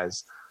my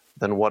eyes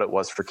than what it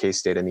was for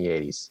K-State in the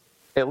 80s.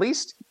 At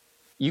least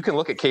you can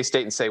look at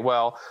K-State and say,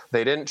 well,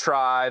 they didn't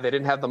try, they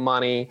didn't have the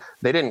money,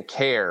 they didn't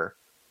care.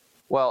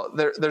 Well,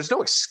 there's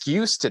no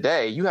excuse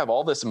today. You have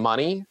all this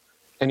money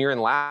and you're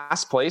in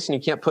last place and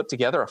you can't put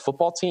together a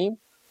football team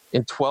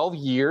in 12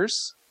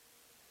 years.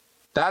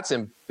 That's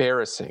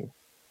embarrassing.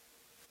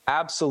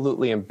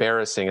 Absolutely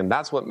embarrassing. And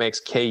that's what makes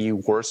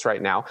KU worse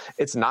right now.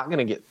 It's not going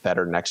to get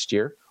better next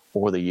year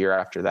or the year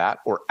after that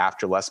or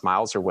after Les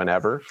Miles or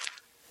whenever.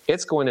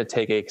 It's going to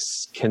take a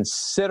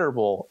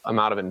considerable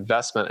amount of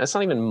investment. It's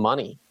not even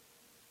money.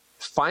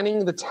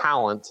 Finding the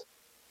talent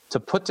to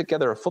put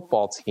together a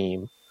football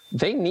team,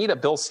 they need a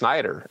Bill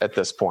Snyder at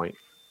this point.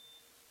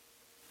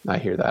 I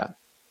hear that.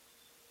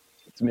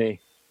 It's me.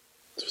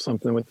 It's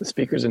something with the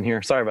speakers in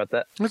here. Sorry about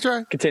that. That's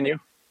right. Continue.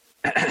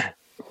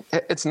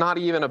 It's not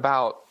even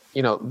about,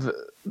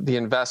 the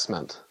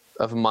investment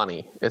of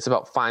money. It's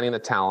about finding the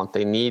talent.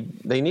 They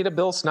need a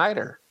Bill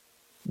Snyder.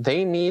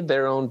 They need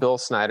their own Bill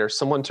Snyder,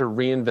 someone to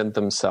reinvent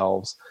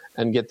themselves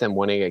and get them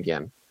winning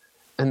again.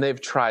 And they've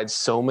tried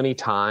so many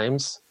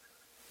times,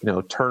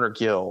 Turner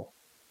Gill,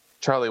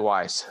 Charlie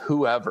Weiss,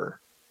 whoever.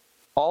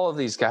 All of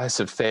these guys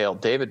have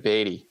failed. David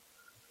Beatty,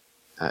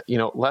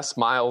 Les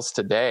Miles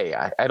today.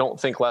 I don't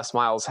think Les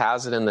Miles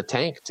has it in the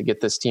tank to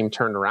get this team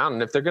turned around.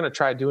 And if they're going to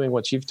try doing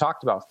what you've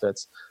talked about,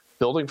 Fitz,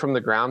 building from the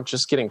ground,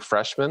 just getting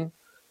freshmen,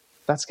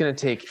 that's going to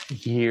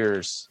take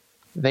years.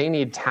 They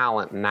need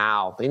talent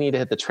now. They need to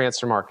hit the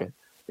transfer market.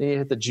 They need to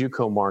hit the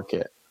JUCO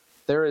market.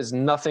 There is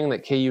nothing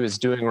that KU is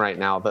doing right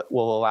now that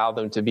will allow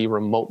them to be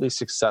remotely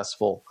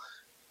successful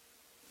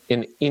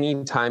in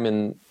any time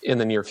in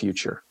the near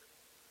future.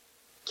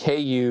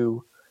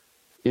 KU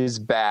is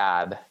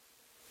bad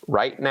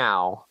right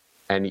now,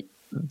 and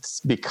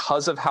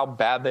because of how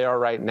bad they are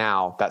right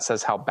now, that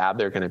says how bad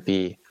they're going to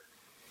be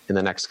in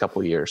the next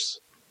couple of years.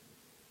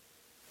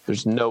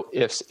 There's no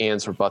ifs,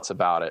 ands, or buts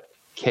about it.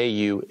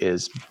 KU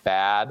is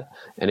bad,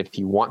 and if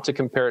you want to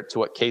compare it to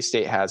what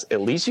K-State has,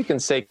 at least you can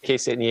say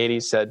K-State in the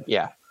 80s said,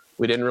 yeah,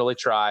 we didn't really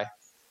try.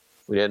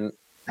 We didn't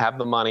have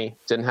the money,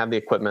 didn't have the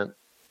equipment.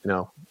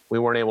 We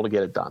weren't able to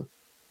get it done.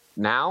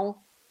 Now,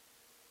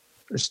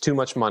 there's too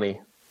much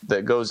money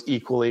that goes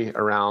equally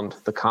around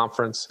the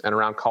conference and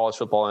around college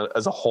football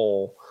as a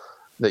whole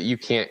that you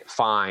can't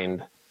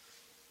find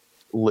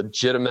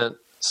legitimate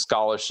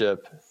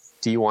scholarship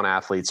D1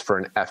 athletes for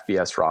an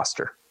FBS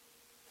roster.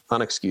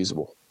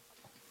 Unexcusable.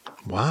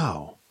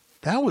 Wow.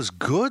 That was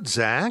good,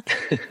 Zach.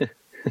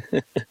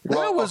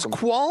 That was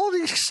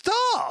quality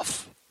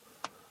stuff.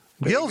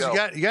 Gills, you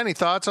got any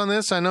thoughts on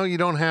this? I know you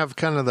don't have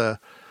kind of the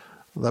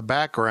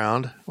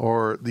background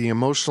or the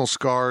emotional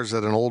scars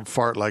that an old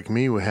fart like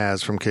me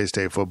has from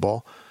K-State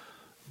football,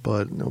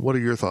 but what are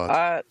your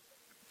thoughts?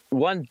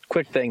 One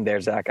quick thing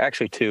there, Zach.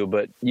 Actually, two,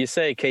 but you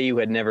say KU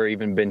had never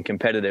even been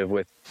competitive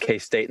with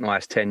K-State in the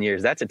last 10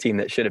 years. That's a team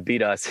that should have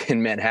beat us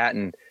in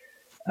Manhattan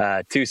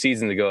 2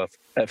 seasons ago,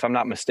 if I'm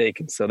not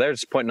mistaken. So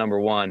there's point number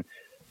one.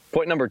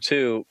 Point number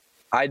two,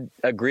 I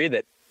agree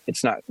that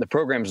the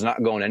program's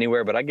not going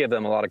anywhere, but I give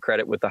them a lot of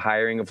credit with the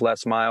hiring of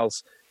Les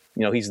Miles.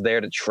 You know, he's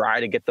there to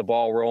try to get the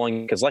ball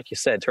rolling because, like you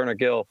said, Turner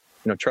Gill,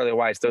 Charlie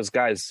Weiss, those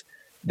guys,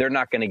 they're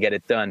not going to get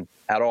it done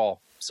at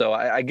all. So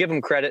I give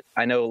them credit.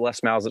 I know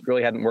Les Miles, it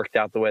really hadn't worked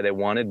out the way they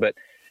wanted, but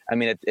I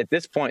mean, at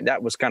this point,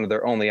 that was kind of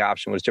their only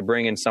option, was to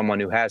bring in someone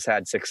who has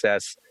had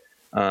success.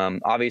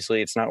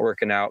 Obviously, it's not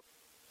working out,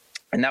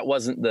 and that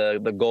wasn't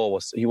the goal.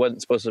 He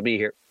wasn't supposed to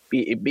be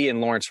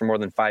in Lawrence for more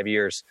than 5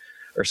 years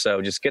or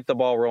so. Just get the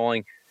ball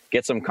rolling,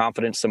 get some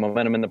confidence, some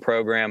momentum in the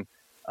program.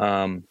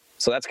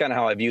 So that's kind of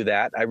how I view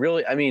that.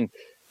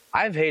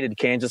 I've hated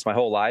Kansas my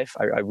whole life.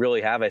 I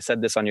really have. I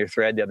said this on your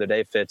thread the other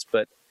day, Fitz,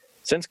 but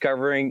since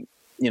covering,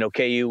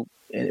 KU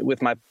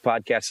with my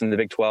podcast in the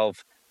Big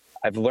 12,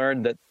 I've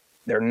learned that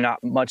they're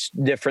not much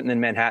different than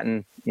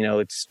Manhattan.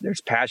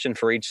 There's passion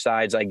for each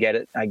side. I get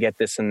it. I get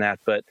this and that,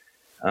 but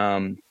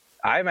I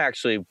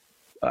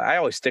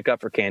always stick up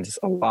for Kansas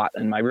a lot,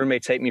 and my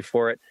roommates hate me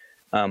for it.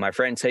 My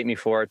friends hate me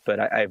for it, but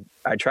I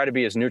try to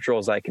be as neutral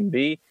as I can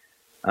be.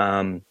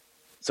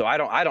 So I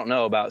don't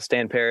know about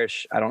Stan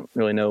Parrish. I don't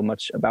really know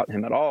much about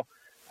him at all.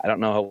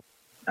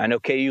 I know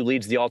KU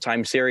leads the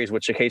all-time series,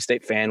 which a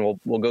K-State fan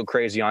will go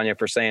crazy on you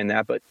for saying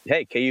that. But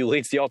hey, KU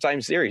leads the all-time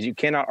series. You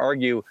cannot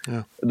argue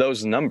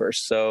those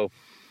numbers. So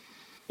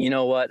you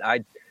know what?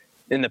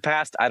 In the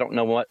past, I don't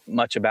know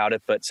much about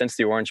it, but since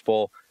the Orange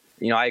Bowl,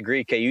 I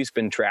agree KU's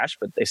been trashed,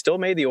 but they still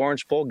made the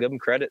Orange Bowl. Give them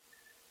credit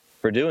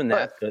for doing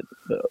that. But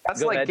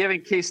that's like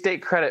giving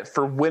K-State credit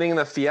for winning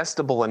the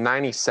Fiesta Bowl in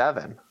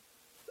 '97.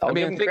 So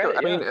you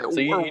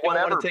don't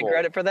want to take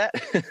credit for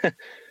that?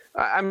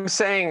 I'm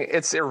saying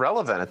it's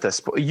irrelevant at this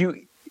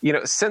point.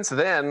 Since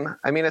then,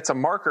 it's a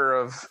marker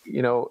of,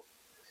 you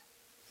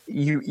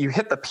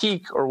hit the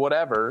peak or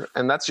whatever,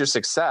 and that's your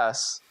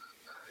success.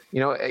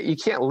 You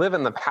can't live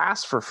in the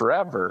past for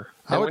forever.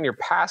 And when your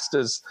past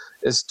is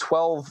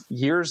 12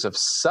 years of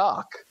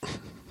suck,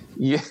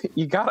 you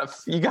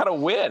gotta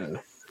win.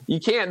 You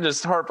can't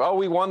just harp,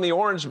 we won the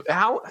Orange.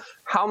 How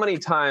many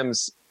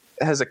times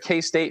has a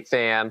K-State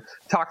fan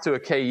talked to a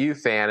KU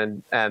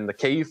fan, and the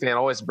KU fan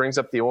always brings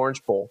up the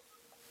Orange Bowl?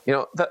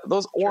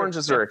 Those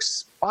oranges are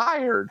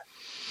expired.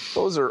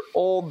 Those are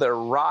old. They're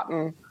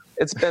rotten.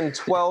 It's been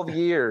 12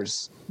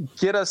 years.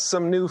 Get us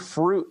some new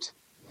fruit.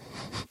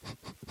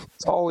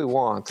 That's all we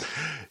want.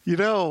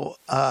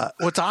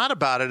 What's odd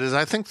about it is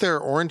I think their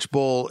Orange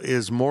Bowl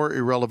is more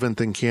irrelevant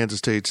than Kansas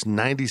State's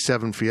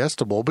 97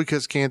 Fiesta Bowl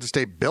because Kansas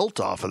State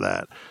built off of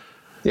that.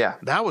 Yeah.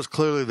 That was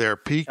clearly their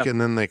peak, and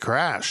then they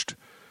crashed.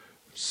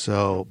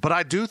 So, but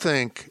I do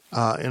think,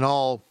 in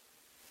all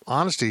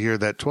honesty here,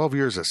 that 12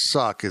 years of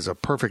suck is a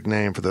perfect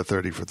name for the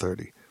 30 for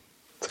 30.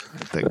 I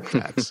think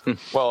that's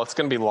well, it's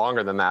going to be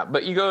longer than that.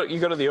 But you go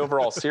to the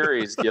overall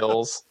series,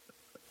 Gills.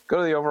 Go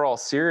to the overall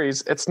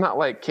series. It's not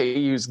like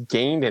KU's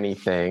gained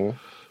anything.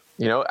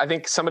 I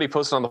think somebody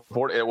posted on the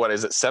board. What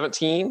is it?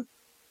 17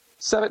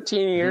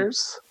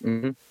 years.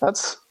 Mm-hmm.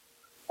 That's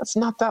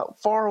not that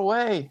far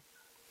away.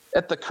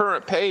 At the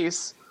current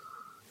pace,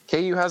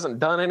 KU hasn't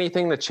done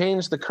anything to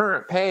change the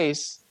current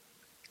pace.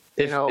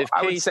 If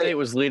K-State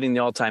was leading the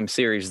all-time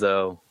series,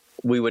 though,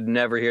 we would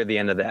never hear the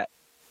end of that,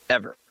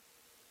 ever.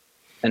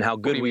 And how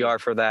good we are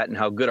for that, and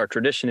how good our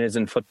tradition is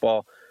in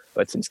football.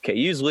 But since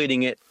KU's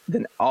leading it,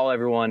 then all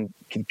everyone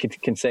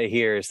can say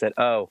here is that,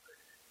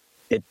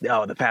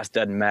 the past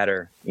doesn't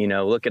matter.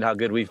 Look at how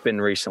good we've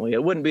been recently.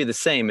 It wouldn't be the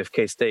same if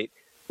K-State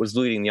was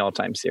leading the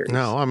all-time series.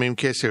 No,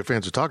 K-State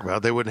fans would talk about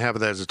it. They wouldn't have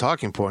that as a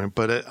talking point.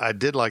 But I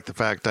did like the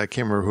fact, I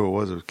can't remember who it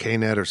was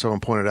K-Net or someone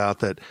pointed out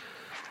that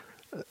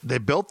they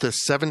built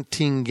this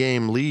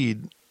 17-game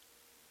lead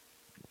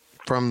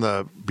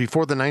from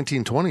before the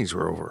 1920s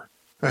were over.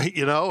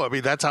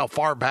 That's how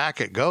far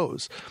back it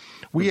goes.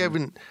 We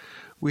hadn't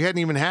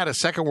even had a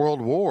Second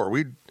World War.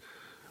 We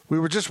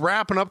were just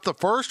wrapping up the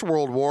First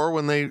World War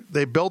when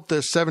they built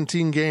this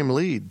 17-game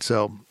lead.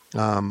 So,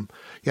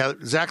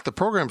 Zach, the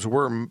programs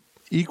were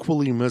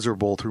equally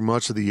miserable through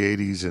much of the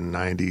 80s and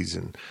 90s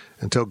and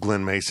until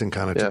Glenn Mason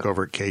kind of took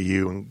over at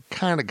KU and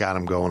kind of got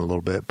them going a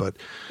little bit. But,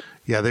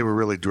 they were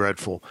really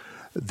dreadful.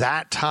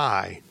 That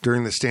tie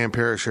during the Stan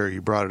Parrish era,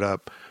 you brought it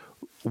up,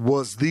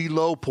 was the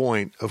low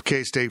point of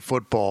K-State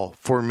football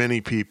for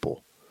many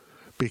people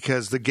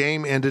because the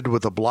game ended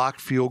with a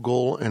blocked field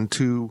goal and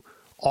two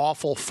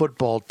awful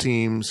football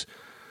teams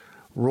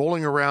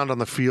rolling around on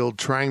the field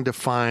trying to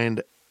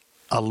find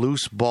a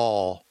loose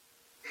ball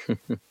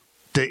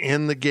to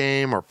end the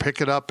game or pick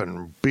it up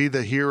and be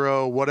the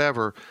hero,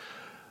 whatever.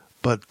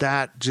 But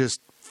that just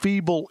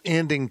feeble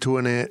ending to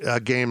a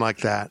game like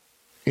that,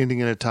 ending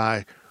in a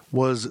tie,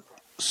 was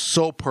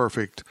so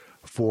perfect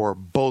for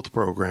both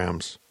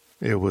programs.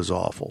 It was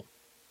awful.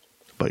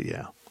 But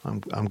yeah,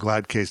 I'm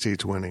glad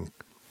K-State's winning.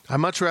 I'd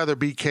much rather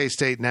beat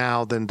K-State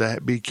now than to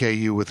beat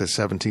KU with a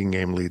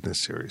 17-game lead in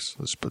this series.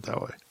 Let's put it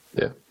that way.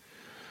 Yeah.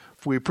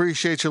 We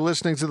appreciate you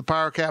listening to the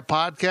PowerCat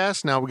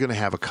podcast. Now we're going to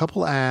have a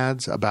couple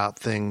ads about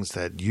things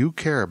that you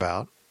care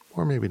about,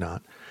 or maybe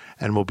not,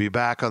 and we'll be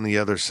back on the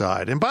other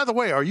side. And by the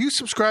way, are you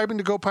subscribing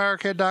to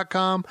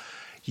GoPowerCat.com?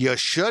 You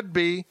should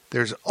be.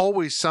 There's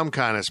always some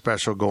kind of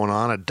special going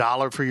on,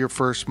 $1 for your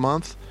first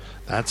month.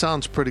 That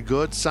sounds pretty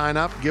good. Sign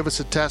up, give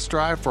us a test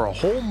drive for a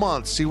whole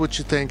month. See what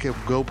you think of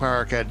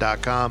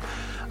GoPowerCat.com.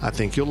 I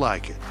think you'll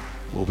like it.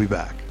 We'll be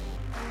back.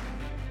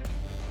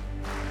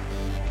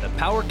 The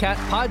PowerCat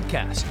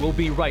Podcast will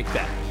be right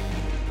back.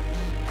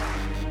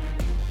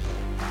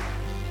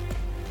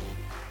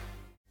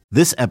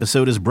 This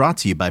episode is brought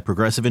to you by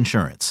Progressive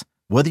Insurance.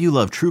 Whether you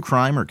love true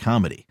crime or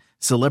comedy,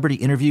 celebrity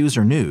interviews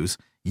or news,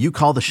 you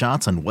call the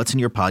shots on what's in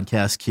your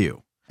podcast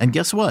queue. And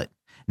guess what?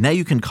 Now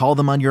you can call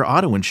them on your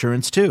auto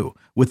insurance too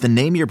with the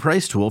Name Your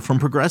Price tool from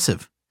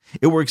Progressive.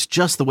 It works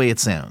just the way it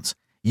sounds.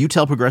 You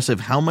tell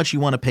Progressive how much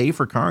you want to pay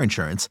for car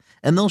insurance,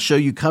 and they'll show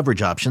you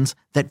coverage options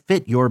that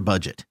fit your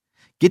budget.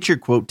 Get your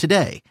quote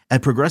today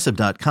at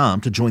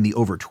Progressive.com to join the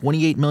over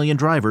 28 million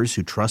drivers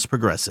who trust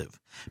Progressive.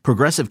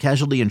 Progressive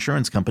Casualty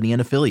Insurance Company and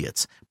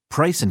Affiliates.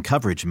 Price and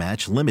coverage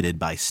match limited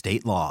by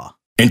state law.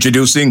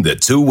 Introducing the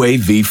Two-Way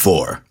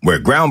V4, where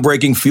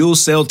groundbreaking fuel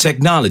cell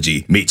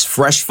technology meets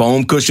fresh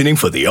foam cushioning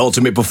for the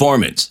ultimate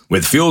performance.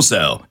 With Fuel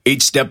Cell,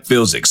 each step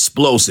feels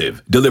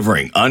explosive,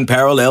 delivering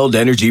unparalleled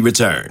energy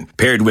return.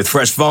 Paired with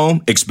fresh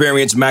foam,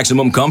 experience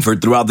maximum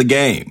comfort throughout the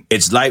game.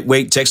 Its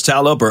lightweight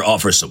textile upper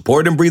offers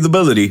support and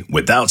breathability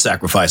without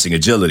sacrificing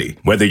agility.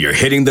 Whether you're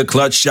hitting the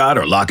clutch shot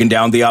or locking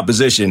down the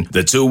opposition,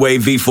 the Two-Way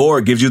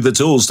V4 gives you the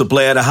tools to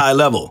play at a high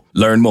level.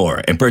 Learn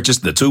more and purchase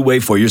the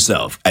Two-Way for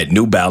yourself at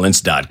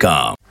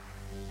NewBalance.com.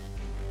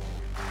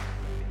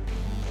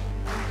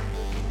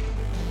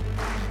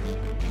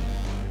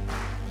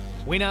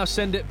 We now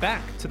send it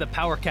back to the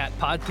PowerCat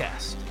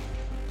Podcast.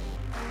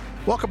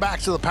 Welcome back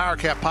to the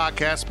PowerCat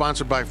podcast,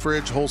 sponsored by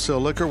Fridge Wholesale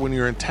Liquor. When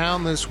you're in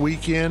town this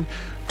weekend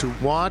to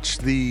watch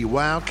the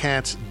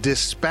Wildcats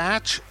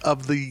dispatch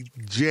of the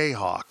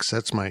Jayhawks,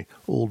 that's my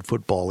old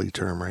football-y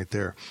term right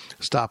there,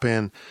 stop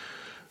in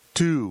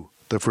to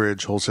the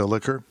Fridge Wholesale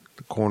Liquor,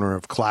 the corner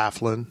of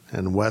Claflin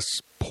and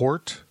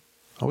Westport.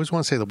 I always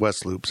want to say the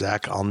West Loop,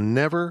 Zach. I'll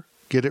never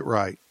get it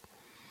right.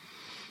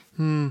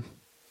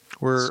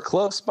 It's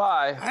close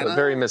by, but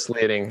very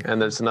misleading.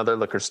 And there's another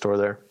liquor store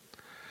there.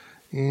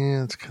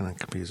 Yeah, it's kind of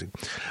confusing.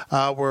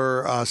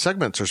 Our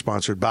segments are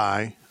sponsored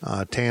by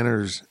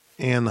Tanner's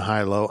and the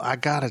High-Low. I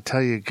got to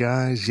tell you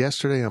guys,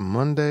 yesterday on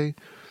Monday,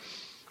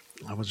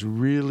 I was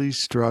really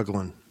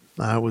struggling.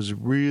 I was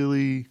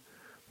really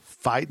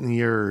fighting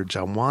the urge.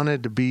 I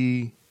wanted to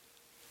be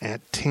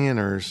at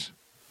Tanner's,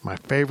 my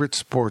favorite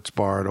sports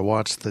bar, to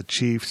watch the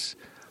Chiefs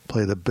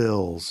play the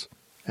Bills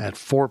at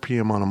 4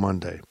 p.m. on a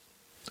Monday.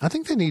 I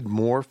think they need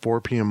more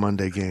 4 p.m.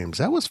 Monday games.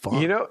 That was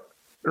fun. You know,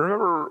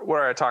 remember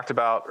where I talked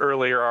about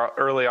early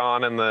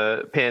on in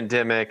the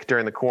pandemic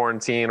during the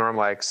quarantine, where I'm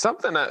like,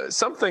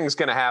 something's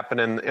going to happen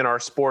in our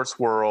sports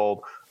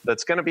world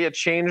that's going to be a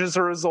change as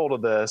a result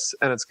of this,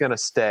 and it's going to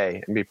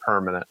stay and be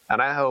permanent.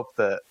 And I hope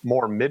that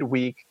more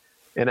midweek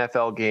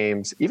NFL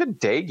games, even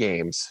day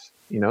games,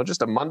 you know,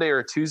 just a Monday or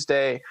a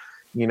Tuesday,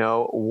 you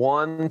know,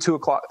 1, 2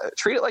 o'clock,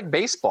 treat it like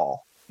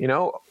baseball, you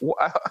know.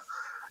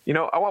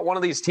 I want one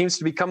of these teams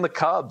to become the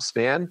Cubs,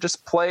 man.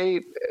 Just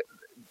play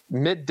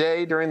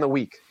midday during the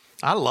week.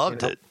 I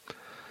loved it.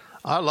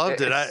 I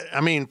loved it. I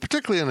mean,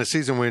 particularly in a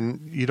season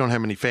when you don't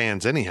have any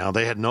fans anyhow.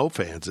 They had no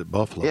fans at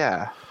Buffalo.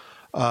 Yeah.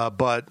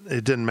 But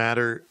it didn't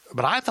matter.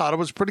 But I thought it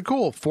was pretty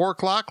cool. 4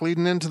 o'clock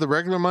leading into the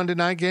regular Monday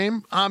night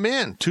game, I'm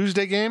in.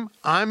 Tuesday game,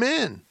 I'm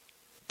in.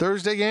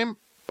 Thursday game,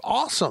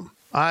 awesome.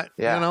 I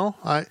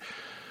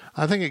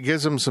think it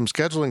gives them some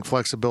scheduling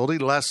flexibility,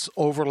 less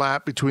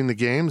overlap between the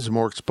games,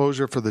 more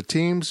exposure for the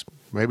teams,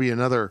 maybe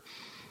another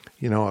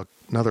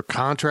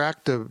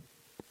contract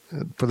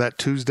for that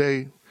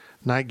Tuesday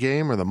night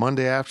game or the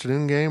Monday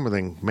afternoon game where they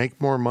can make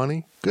more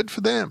money. Good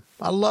for them.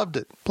 I loved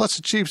it. Plus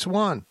the Chiefs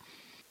won.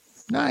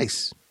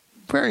 Nice.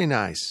 Very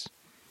nice.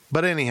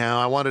 But anyhow,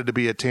 I wanted to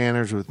be at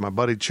Tanner's with my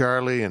buddy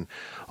Charlie and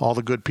all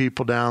the good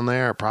people down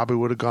there. I probably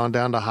would have gone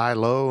down to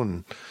High-Low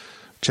and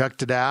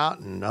checked it out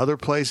and other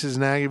places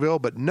in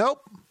Aggieville, but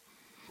nope.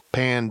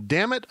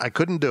 Pandemic, I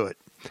couldn't do it.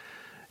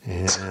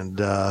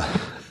 And I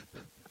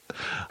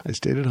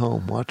stayed at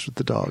home, watched with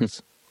the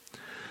dogs.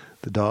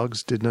 The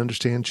dogs didn't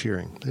understand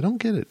cheering. They don't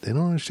get it. They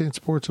don't understand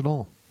sports at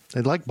all.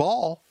 They like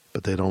ball,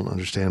 but they don't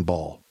understand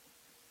ball.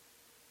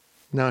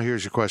 Now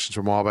here's your questions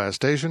from Wabash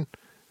Station.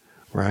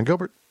 Ryan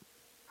Gilbert.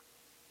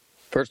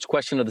 First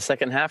question of the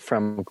second half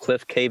from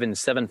Cliff Caven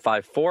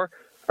 754.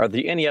 Are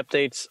there any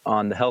updates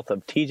on the health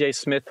of TJ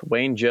Smith,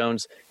 Wayne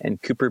Jones,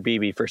 and Cooper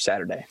Beebe for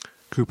Saturday?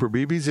 Cooper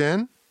Beebe's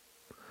in.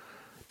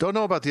 Don't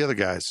know about the other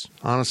guys,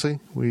 honestly.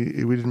 We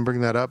didn't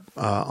bring that up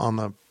on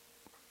the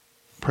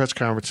press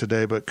conference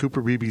today, but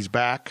Cooper Beebe's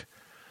back.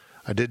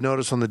 I did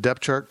notice on the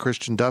depth chart,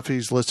 Christian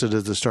Duffy's listed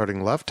as the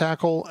starting left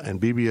tackle and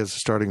Beebe as the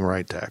starting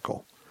right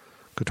tackle.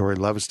 Katori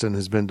Leviston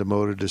has been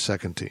demoted to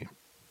second team.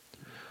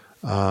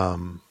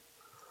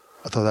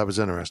 I thought that was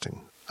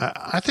interesting.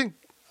 I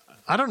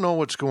don't know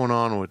what's going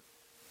on with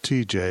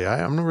TJ.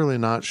 I'm really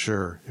not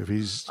sure if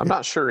he's. I'm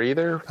not sure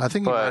either. I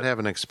think he might have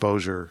an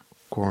exposure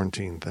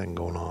quarantine thing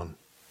going on.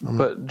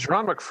 But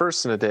Jerron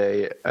McPherson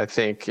today, I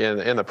think,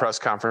 in the press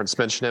conference,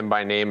 mentioned him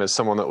by name as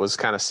someone that was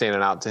kind of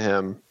standing out to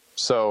him.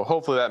 So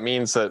hopefully that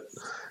means that,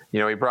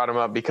 he brought him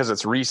up because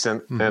it's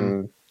recent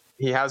and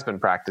he has been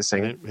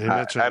practicing. He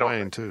mentioned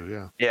Wayne too,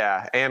 yeah.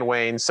 Yeah, and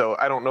Wayne. So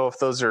I don't know if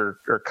those are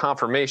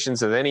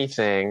confirmations of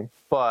anything,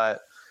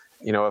 but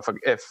if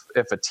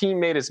a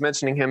teammate is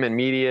mentioning him in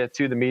media,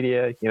 to the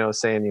media,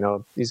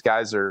 saying, these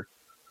guys are,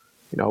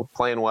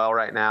 playing well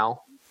right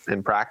now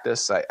in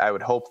practice, I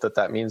would hope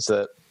that means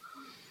that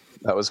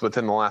was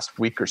within the last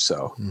week or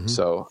so. Mm-hmm.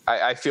 So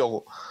I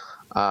feel,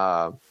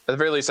 at the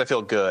very least, I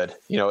feel good.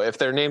 If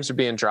their names are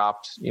being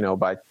dropped,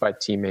 by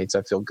teammates,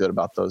 I feel good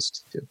about those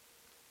two.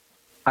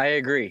 I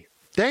agree.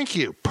 Thank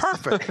you.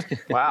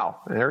 Perfect. Wow.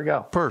 There we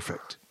go.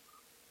 Perfect.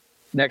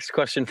 Next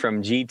question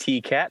from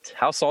GT Cat.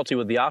 How salty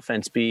would the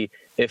offense be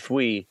if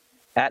we,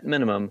 at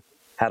minimum,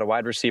 had a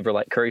wide receiver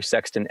like Curry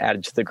Sexton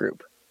added to the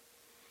group?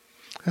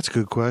 That's a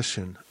good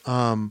question.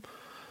 Well,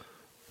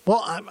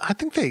 I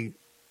think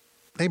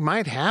they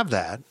might have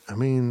that. I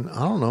mean, I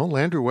don't know.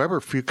 Landry Weber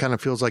kind of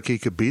feels like he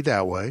could be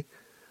that way.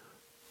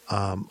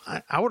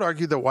 I would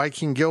argue that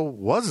Joaquin Gill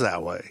was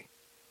that way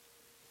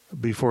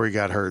before he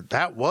got hurt.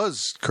 That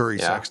was Curry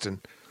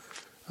Sexton.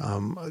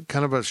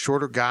 Kind of a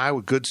shorter guy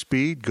with good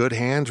speed, good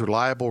hands,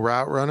 reliable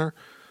route runner,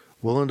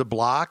 willing to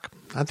block.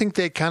 I think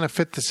they kind of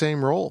fit the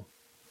same role.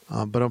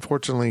 But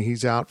unfortunately,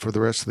 he's out for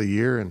the rest of the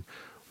year, and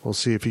we'll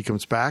see if he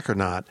comes back or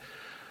not.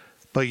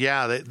 But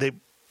yeah, they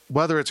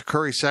whether it's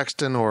Curry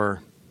Sexton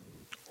or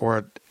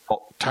a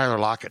Tyler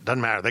Lockett, doesn't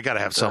matter. They got to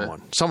have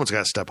someone. Someone's got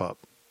to step up.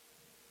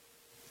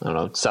 I don't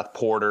know, Seth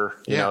Porter.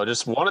 You know,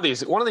 just one of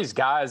these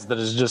guys that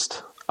is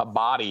just a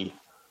body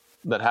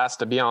that has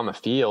to be on the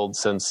field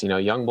since,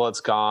 Youngblood's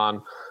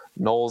gone.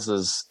 Knowles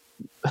is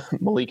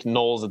Malik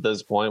Knowles at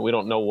this point. We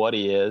don't know what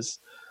he is.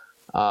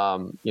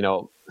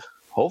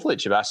 Hopefully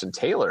Sebastian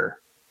Taylor.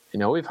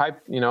 We've hyped,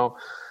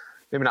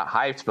 maybe not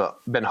hyped, but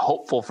been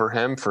hopeful for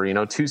him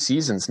for, 2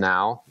 seasons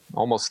now,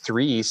 almost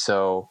 3.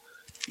 So,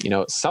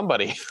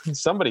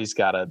 somebody's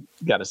got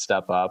to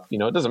step up.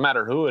 It doesn't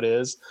matter who it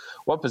is,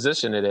 what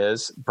position it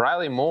is.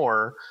 Briley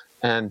Moore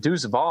and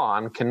Deuce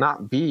Vaughn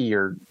cannot be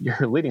your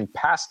leading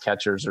pass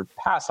catchers or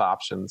pass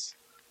options.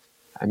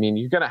 I mean,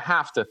 you're going to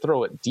have to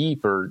throw it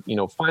deep or,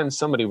 find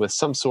somebody with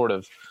some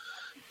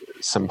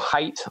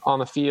height on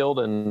the field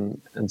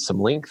and some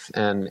length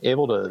and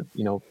able to,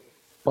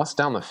 bust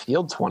down the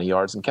field 20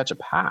 yards and catch a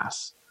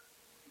pass.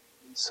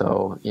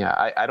 So,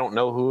 I don't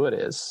know who it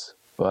is.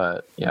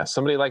 But,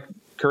 somebody like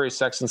Curry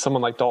Sexton,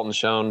 someone like Dalton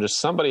Schoen, just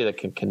somebody that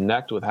can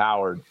connect with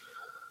Howard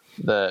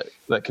that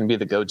can be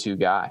the go-to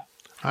guy.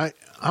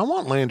 I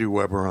want Landry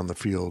Weber on the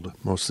field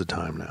most of the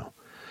time now.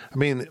 I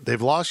mean,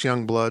 they've lost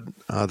Youngblood.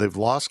 They've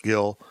lost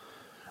Gill.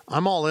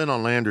 I'm all in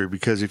on Landry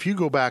because if you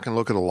go back and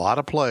look at a lot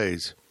of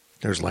plays,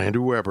 there's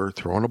Landry Weber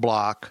throwing a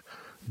block,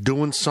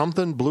 doing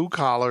something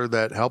blue-collar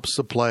that helps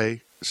the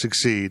play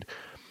succeed,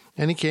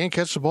 and he can't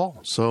catch the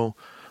ball. So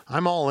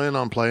I'm all in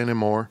on playing him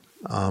more.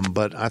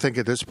 But I think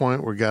at this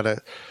point we've got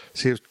to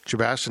see if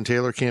Sebastian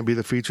Taylor can't be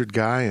the featured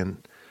guy,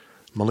 and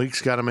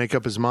Malik's got to make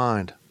up his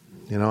mind.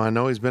 I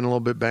know he's been a little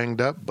bit banged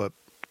up, but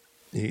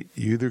you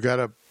either got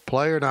to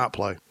play or not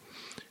play.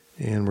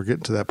 And we're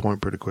getting to that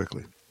point pretty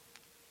quickly.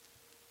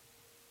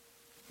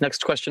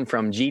 Next question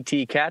from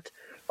GT Cat.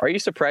 Are you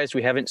surprised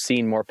we haven't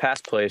seen more pass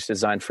plays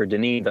designed for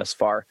Deneen thus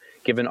far,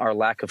 given our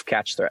lack of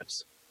catch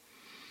threats?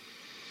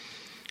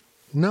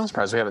 No.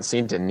 Surprised we haven't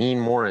seen Deneen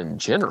more in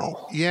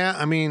general. Yeah,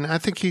 I mean, I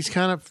think he's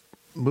kind of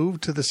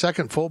moved to the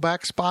second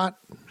fullback spot.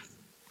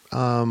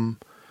 Now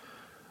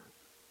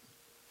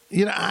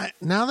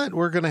that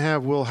we're going to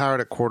have Will Howard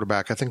at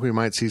quarterback, I think we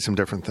might see some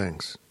different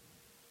things.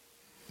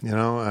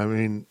 I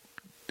mean,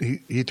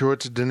 he threw it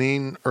to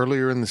Deneen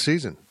earlier in the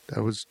season.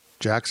 That was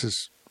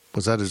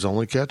was that his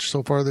only catch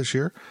so far this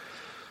year?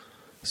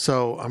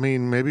 So, I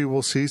mean, maybe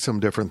we'll see some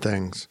different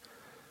things.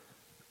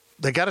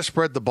 They got to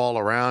spread the ball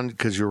around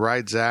because you're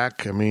right,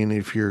 Zach. I mean,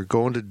 if you're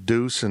going to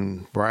Deuce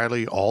and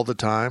Briley all the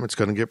time, it's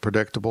going to get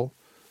predictable.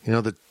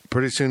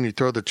 Pretty soon you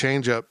throw the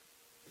changeup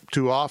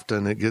too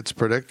often, it gets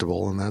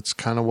predictable, and that's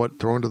kind of what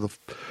throwing to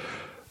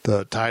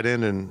the tight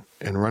end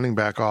and running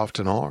back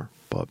often are.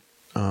 But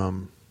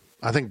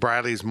I think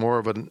Briley's more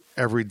of an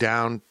every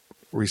down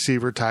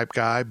receiver type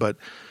guy, but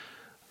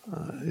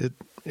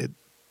it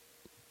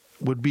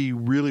would be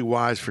really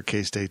wise for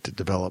K-State to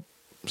develop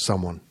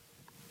someone.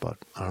 But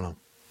I don't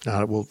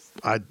know.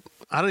 I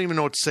don't even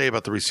know what to say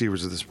about the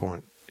receivers at this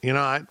point.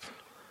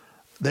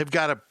 They've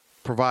got to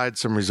provide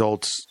some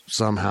results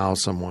somehow,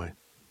 some way.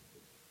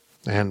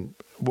 And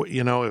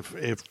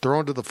if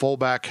throwing to the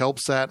fullback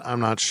helps that, I'm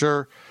not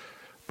sure.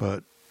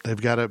 But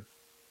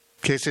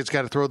K-State's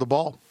got to throw the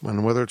ball,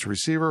 and whether it's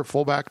receiver,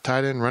 fullback,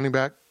 tight end, running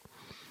back,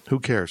 who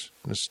cares?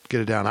 Just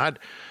get it down. I'd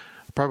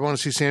probably want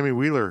to see Sammy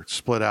Wheeler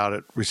split out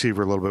at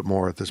receiver a little bit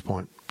more at this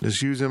point.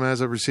 Just use him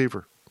as a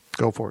receiver.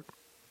 Go for it.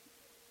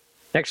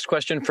 Next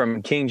question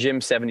from King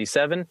Jim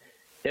 77.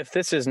 If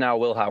this is now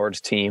Will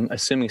Howard's team,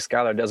 assuming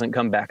Skylar doesn't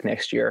come back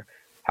next year,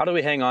 how do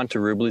we hang on to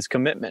Rubley's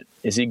commitment?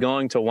 Is he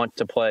going to want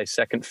to play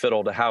second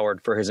fiddle to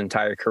Howard for his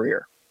entire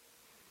career?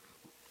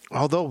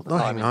 Although,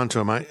 hang on to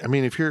him. I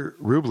mean, if you're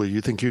Rubley, you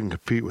think you can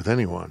compete with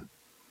anyone.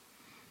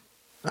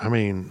 I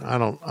mean, I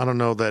don't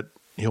know that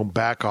he'll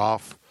back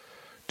off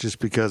just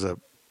because of.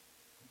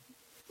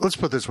 Let's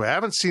put it this way: I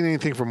haven't seen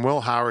anything from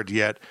Will Howard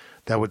yet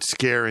that would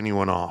scare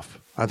anyone off.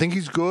 I think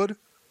he's good.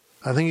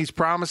 I think he's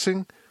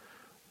promising.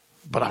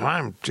 But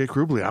I'm Jake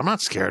Rubley. I'm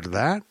not scared of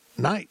that.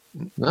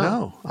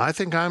 No. I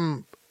think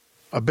I'm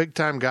a big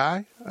time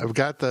guy. I've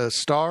got the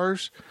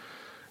stars.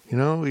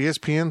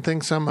 ESPN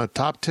thinks I'm a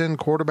top 10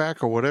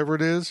 quarterback or whatever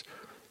it is.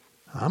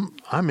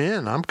 I'm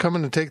in. I'm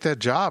coming to take that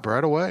job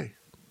right away.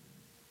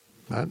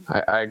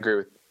 I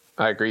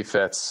agree,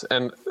 Fitz.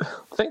 And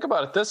think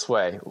about it this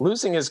way.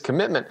 Losing his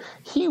commitment,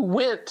 he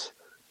went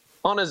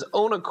on his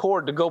own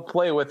accord to go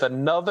play with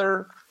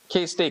another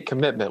K-State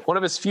commitment. One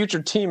of his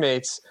future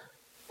teammates,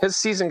 his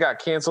season got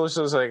canceled. So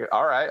it was like,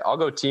 all right, I'll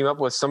go team up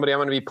with somebody I'm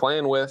going to be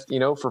playing with,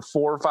 for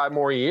 4 or 5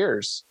 more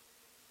years.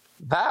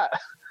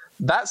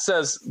 That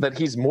says that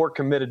he's more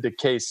committed to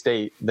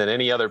K-State than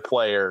any other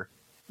player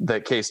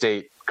that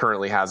K-State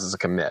currently has as a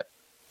commit.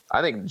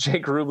 I think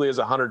Jake Rubley is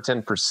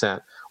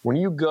 110%. When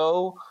you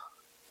go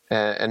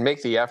and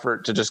make the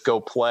effort to just go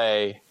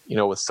play,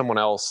 with someone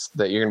else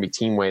that you're going to be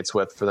teammates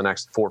with for the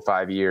next 4 or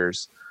 5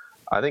 years,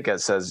 I think it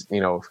says,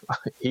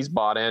 he's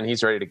bought in,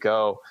 he's ready to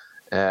go.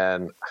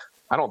 And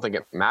I don't think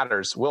it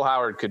matters. Will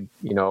Howard could,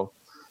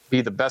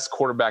 be the best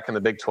quarterback in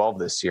the Big 12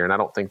 this year. And I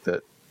don't think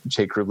that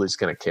Jake Rubley's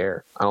going to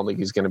care. I don't think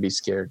he's going to be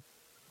scared.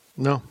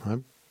 No.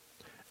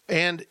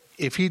 And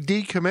if he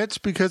decommits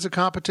because of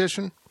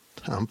competition,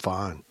 I'm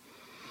fine.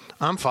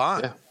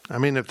 Yeah. I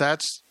mean, if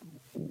that's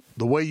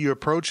the way you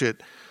approach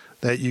it,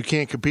 that you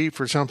can't compete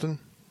for something,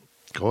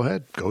 go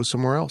ahead. Go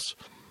somewhere else.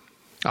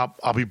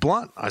 I'll be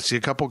blunt. I see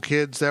a couple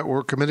kids that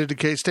were committed to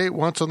K-State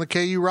once on the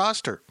KU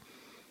roster.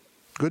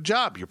 Good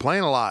job. You're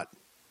playing a lot.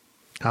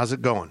 How's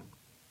it going?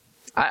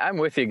 I'm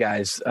with you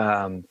guys.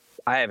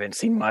 I haven't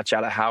seen much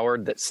out of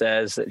Howard that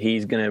says that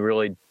he's going to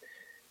really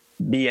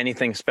be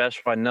anything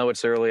special. I know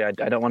it's early. I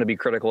don't want to be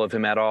critical of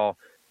him at all.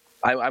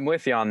 I'm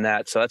with you on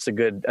that. So that's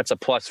a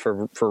plus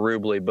for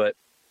Rubley. But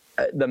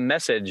the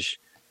message,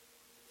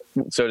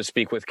 so to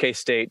speak, with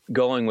K-State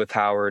going with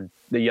Howard,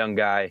 the young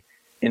guy,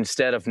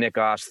 instead of Nick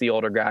Oss, the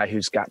older guy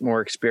who's got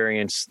more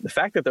experience, the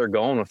fact that they're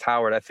going with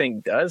Howard, I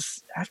think,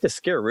 does have to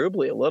scare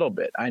Rubley a little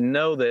bit. I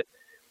know that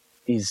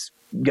he's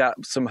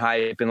got some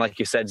hype, and like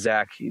you said,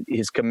 Zach,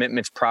 his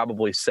commitment's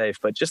probably safe,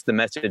 but just the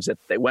message that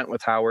they went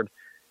with Howard,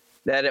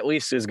 that at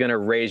least is going to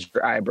raise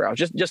your eyebrow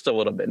just a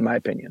little bit, in my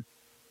opinion.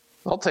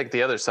 I'll take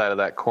the other side of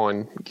that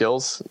coin,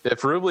 Gills.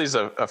 If Rubley's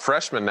a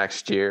freshman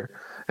next year,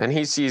 and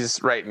he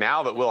sees right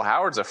now that Will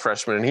Howard's a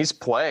freshman and he's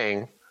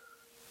playing,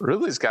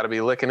 Rubley's got to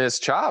be licking his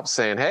chops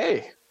saying,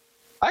 hey,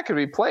 I could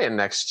be playing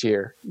next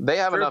year. They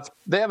have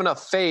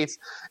enough faith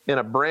in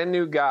a brand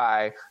new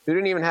guy who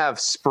didn't even have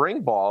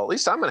spring ball. At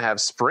least I'm going to have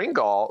spring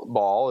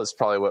ball is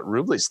probably what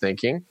Rubley's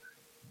thinking.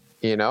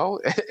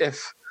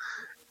 If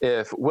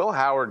Will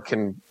Howard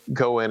can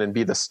go in and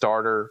be the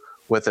starter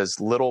with as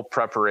little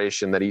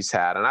preparation that he's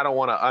had, and I don't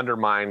want to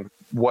undermine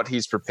what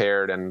he's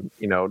prepared and,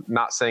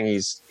 not saying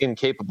he's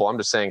incapable. I'm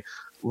just saying,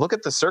 look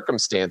at the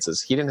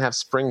circumstances. He didn't have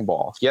spring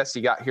ball. Yes,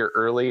 he got here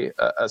early,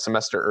 a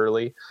semester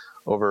early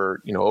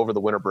over the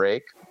winter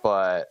break,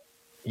 but,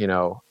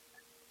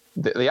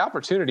 the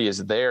opportunity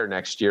is there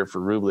next year for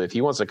Rubley. If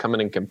he wants to come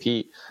in and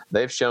compete,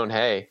 they've shown,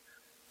 hey,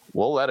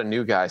 we'll let a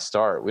new guy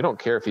start. We don't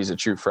care if he's a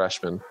true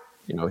freshman.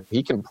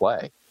 He can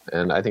play.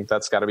 And I think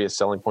that's got to be a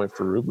selling point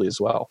for Rubley as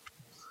well.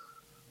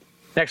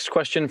 Next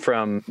question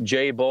from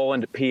Jay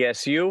Boland at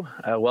PSU.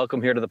 Welcome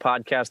here to the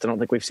podcast. I don't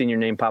think we've seen your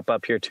name pop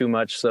up here too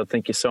much, so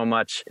thank you so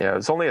much. Yeah,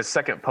 it's only his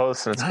second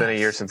post, and it's been a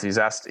year since he's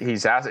asked.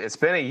 It's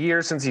been a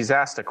year since he's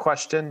asked a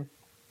question.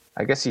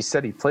 I guess he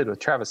said he played with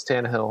Travis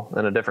Tannehill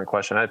in a different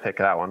question. I'd pick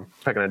that one.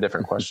 Picking a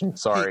different question.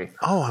 Sorry.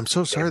 I'm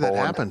so sorry that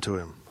happened to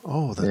him.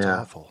 Oh, that's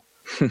awful.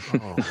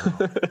 Oh,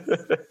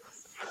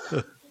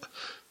 no.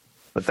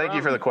 But thank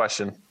you for the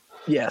question.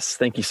 Yes,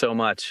 thank you so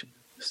much.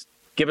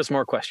 Give us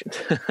more questions.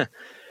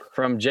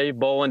 From Jay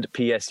Boland,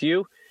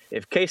 PSU.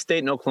 If K-State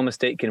and Oklahoma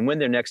State can win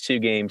their next 2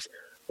 games,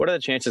 what are the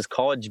chances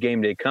College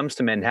Game Day comes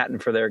to Manhattan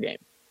for their game?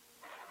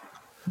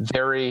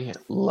 Very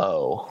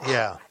low.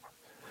 Yeah.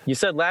 You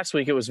said last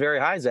week it was very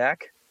high,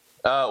 Zach.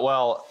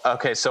 Well,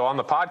 okay, so on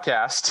the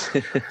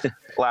podcast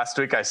last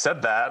week I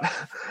said that,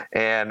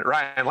 and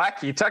Ryan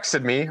Lackey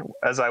texted me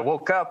as I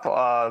woke up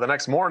the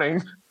next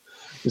morning.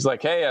 He's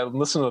like, hey, I'm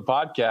listening to the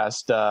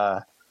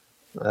podcast.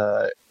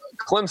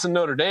 Clemson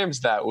Notre Dame's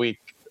that week,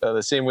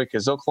 the same week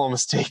as Oklahoma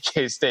State,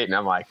 K-State, and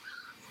I'm like,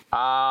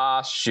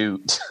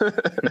 shoot.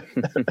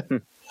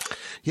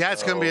 Yeah,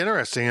 it's going to be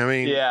interesting. I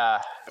mean,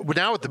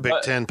 now with the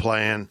Big Ten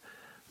playing,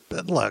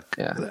 but look,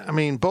 I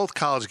mean, both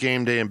College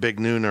Game Day and Big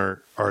Noon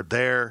are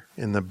there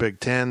in the Big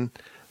Ten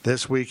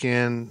this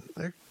weekend.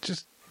 They're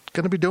just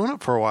going to be doing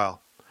it for a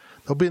while.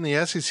 They'll be in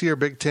the SEC or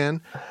Big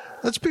Ten.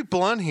 Let's be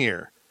blunt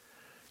here.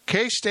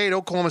 K-State,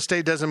 Oklahoma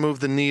State doesn't move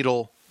the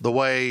needle the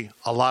way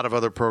a lot of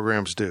other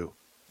programs do.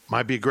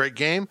 Might be a great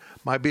game,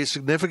 might be a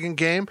significant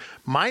game,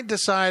 might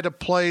decide a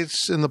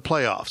place in the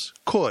playoffs.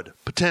 Could,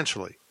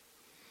 potentially.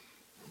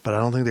 But I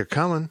don't think they're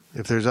coming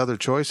if there's other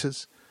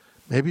choices.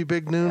 Maybe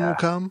Big Noon will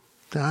come.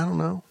 I don't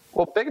know.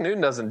 Well, Big Noon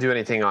doesn't do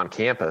anything on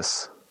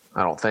campus,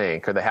 I don't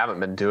think, or they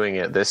haven't been doing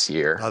it this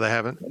year. Oh, they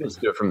haven't? They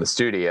just do it from the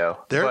studio.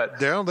 They're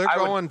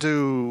going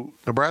to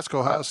Nebraska,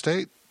 Ohio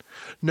State.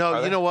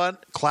 No, you know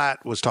what?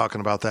 Klatt was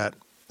talking about that.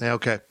 Yeah,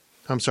 okay.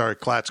 I'm sorry.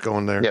 Klatt's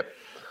going there. Yep.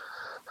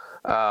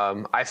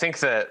 I think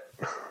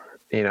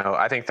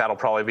that'll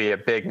probably be a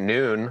Big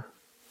Noon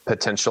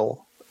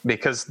potential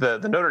because the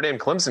Notre Dame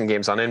Clemson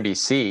game's on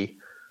NBC.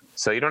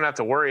 So you don't have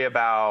to worry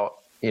about,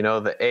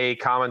 the A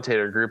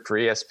commentator group for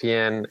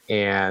ESPN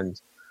and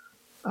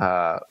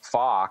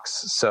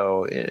Fox.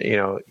 So,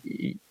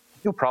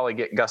 you'll probably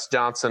get Gus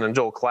Johnson and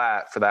Joel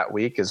Klatt for that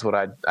week is what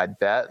I'd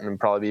bet, and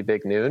probably be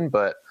Big Noon.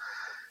 But,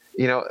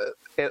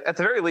 at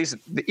the very least,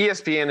 the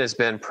ESPN has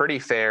been pretty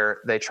fair.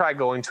 They try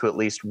going to at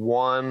least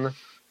one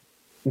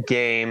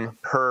game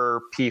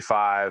per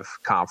P5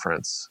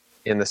 conference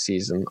in the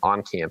season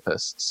on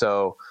campus.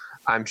 So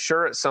I'm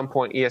sure at some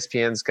point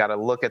ESPN's got to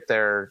look at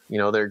their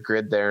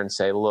grid there and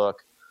say,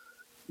 look,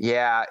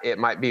 it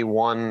might be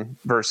 1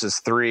 versus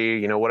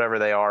 3, whatever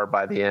they are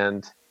by the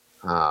end.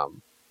 I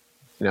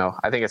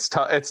think it's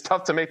tough. It's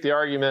tough to make the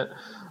argument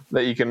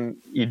that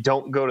you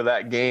don't go to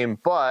that game.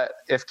 But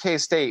if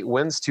K-State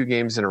wins 2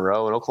 games in a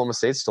row and Oklahoma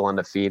State's still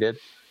undefeated,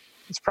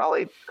 it's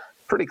probably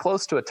pretty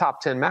close to a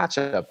top 10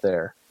 matchup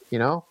there,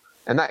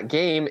 and that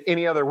game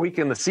any other week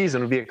in the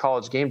season would be a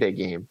College Game Day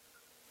game.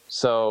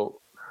 So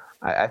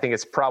I think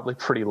it's probably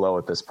pretty low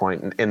at this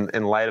point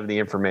in light of the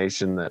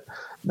information that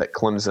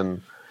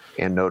Clemson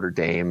and Notre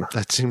Dame.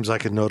 That seems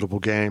like a notable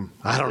game.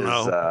 I don't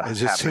know. It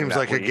just seems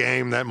like week. A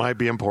game that might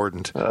be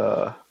important.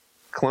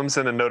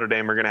 Clemson and Notre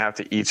Dame are going to have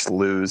to each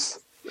lose.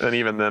 And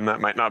even then, that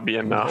might not be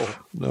enough.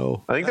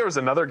 No. I think there was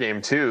another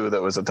game, too,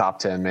 that was a top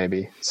 10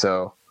 maybe.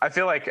 So I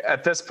feel like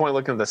at this point,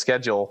 looking at the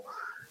schedule,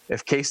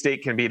 if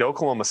K-State can beat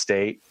Oklahoma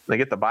State, they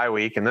get the bye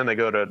week, and then they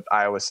go to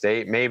Iowa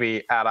State.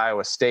 Maybe at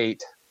Iowa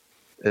State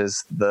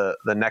is the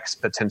next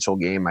potential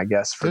game, I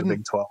guess, for the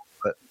Big 12.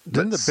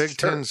 Didn't the Big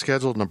Ten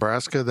schedule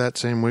Nebraska that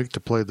same week to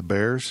play the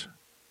Bears?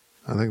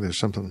 I think there's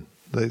something.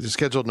 They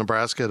scheduled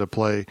Nebraska to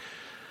play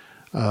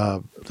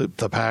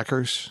the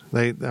Packers.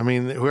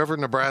 Whoever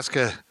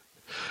Nebraska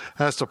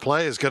has to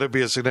play is going to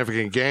be a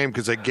significant game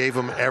because they gave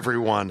them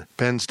everyone.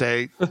 Penn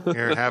State,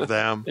 here, have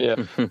them.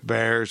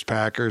 Bears,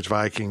 Packers,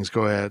 Vikings.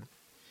 Go ahead.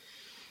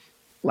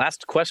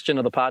 Last question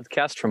of the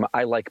podcast from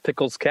I Like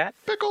Pickles Cat.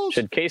 Pickles.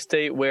 Should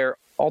K-State wear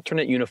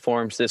alternate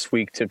uniforms this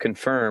week to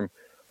confirm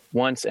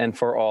once and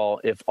for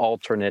all if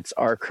alternates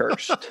are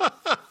cursed?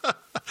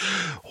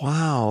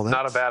 Wow.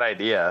 Not a bad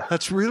idea.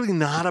 That's really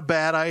not a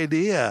bad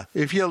idea.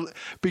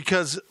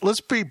 Because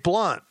let's be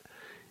blunt,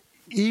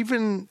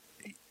 even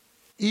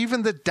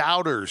the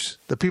doubters,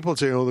 the people that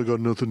say, they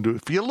got nothing to do.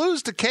 If you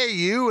lose to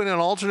KU in an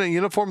alternate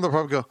uniform, they'll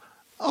probably go,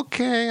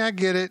 okay, I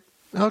get it.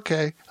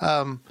 Okay.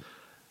 I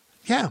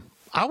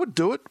would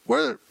do it.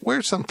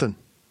 Wear something.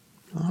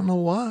 I don't know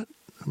what.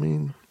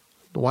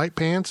 The white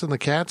pants and the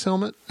Cats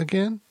helmet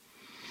again?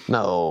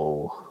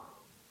 No.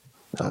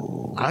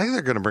 I think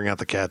they're going to bring out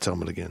the Cats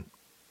helmet again.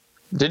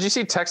 Did you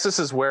see Texas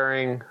is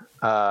wearing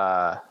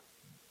all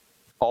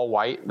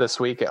white this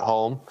week at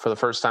home for the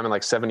first time in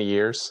like 70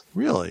 years?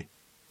 Really?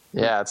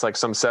 Yeah, it's like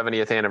some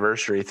 70th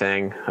anniversary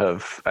thing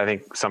of, I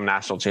think, some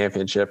national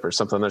championship or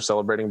something they're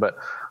celebrating. But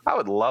I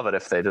would love it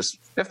if they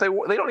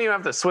don't even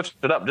have to switch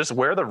it up. Just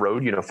wear the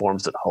road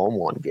uniforms at home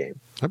one game.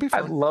 That'd be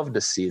fun. I'd love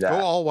to see that. Go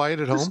all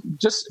white at home?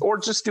 Just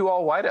do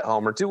all white at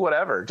home or do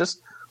whatever.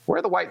 Just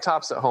wear the white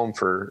tops at home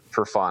for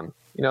fun.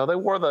 They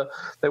wore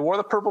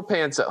the purple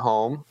pants at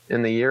home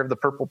in the year of the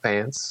purple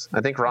pants.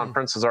 I think Ron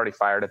Prince was already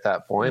fired at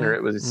that point, or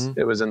it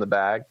was in the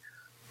bag.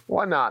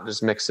 Why not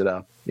just mix it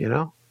up?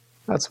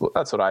 That's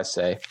what I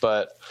say.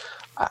 But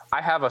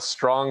I have a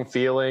strong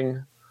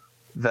feeling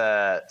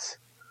that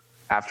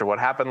after what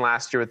happened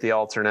last year with the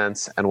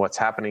alternates and what's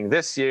happening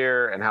this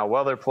year and how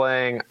well they're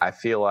playing, I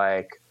feel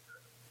like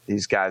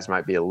these guys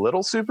might be a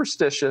little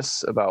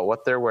superstitious about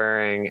what they're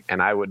wearing,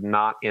 and I would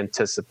not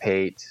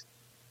anticipate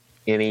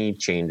any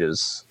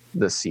changes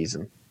this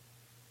season.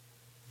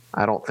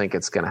 I don't think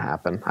it's going to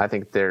happen. I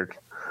think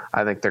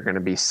I think they're going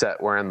to be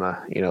set wearing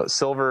the,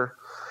 silver,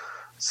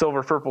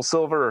 purple,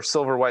 silver, or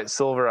silver, white,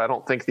 silver. I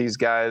don't think these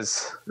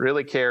guys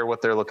really care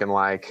what they're looking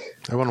like.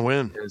 They want to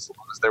win. As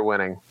long as they're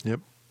winning. Yep.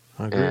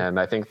 I agree. And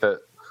I think that,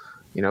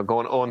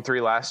 going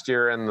 0-3 last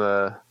year and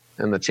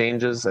the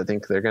changes, I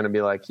think they're going to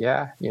be like,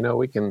 yeah,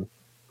 we can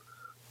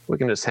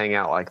just hang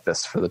out like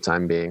this for the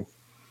time being.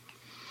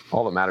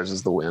 All that matters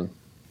is the win.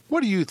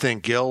 What do you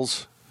think,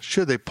 Gills?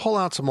 Should they pull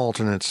out some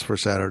alternates for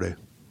Saturday?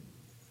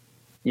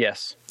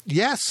 Yes.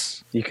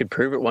 Yes. You could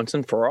prove it once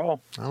and for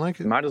all. I like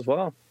it. Might as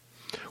well.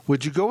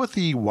 Would you go with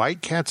the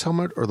White Cats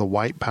helmet or the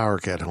White Power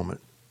Cat helmet?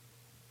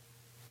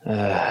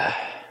 I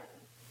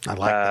like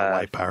that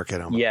White Power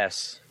Cat helmet.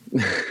 Yes.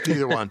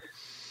 Either one.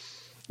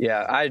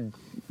 Yeah,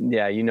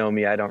 you know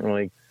me. I don't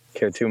really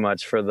care too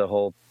much for the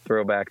whole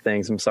throwback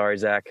things. I'm sorry,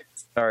 Zach.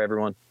 Sorry,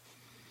 everyone.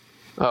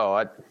 Oh,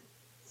 I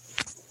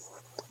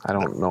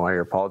don't know why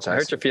you're apologizing. I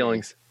hurt your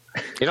feelings.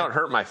 You don't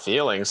hurt my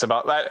feelings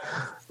about that.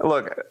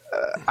 Look,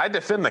 I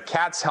defend the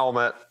Cats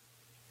helmet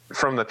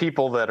from the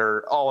people that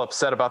are all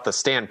upset about the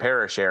Stan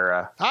Parrish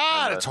era.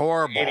 That's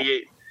horrible.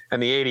 88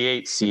 and the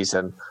 88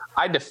 season.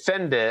 I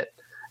defend it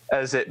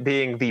as it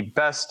being the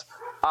best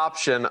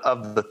option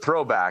of the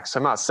throwbacks.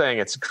 I'm not saying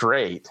it's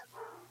great,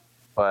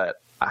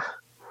 but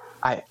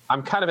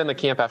I'm kind of in the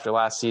camp after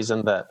last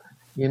season that,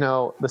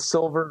 the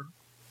silver,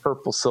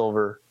 purple,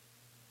 silver,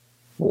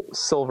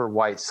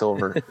 white,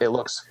 silver, it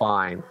looks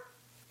fine.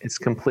 It's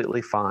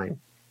completely fine.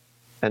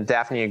 And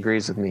Daphne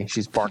agrees with me.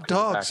 She's barking.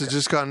 Dogs have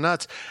just gone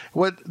nuts.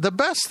 What the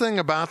best thing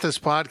about this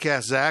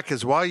podcast, Zach,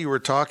 is while you were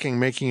talking,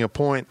 making a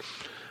point,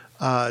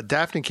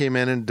 Daphne came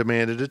in and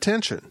demanded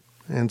attention.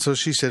 And so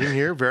she's sitting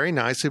here very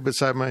nicely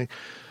beside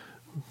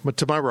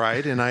to my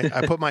right, and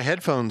I put my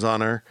headphones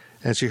on her,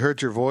 and she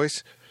heard your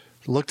voice,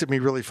 looked at me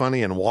really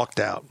funny, and walked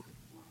out.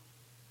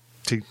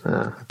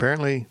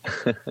 Apparently,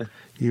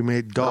 you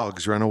made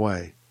dogs run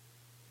away.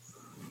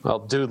 Well,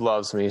 Dude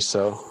loves me,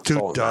 so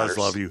Dude does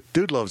love you.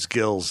 Dude loves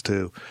Gills,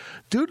 too.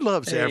 Dude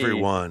loves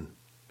everyone.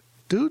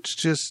 Dude's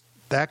just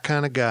that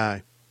kind of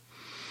guy.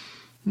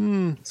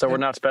 So we're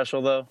not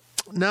special, though?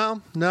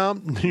 No,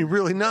 you're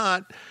really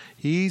not.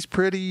 He's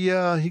pretty,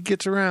 he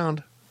gets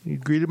around. He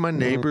greeted my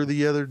neighbor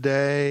the other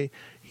day.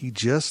 He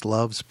just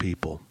loves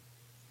people.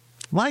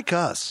 Like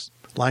us.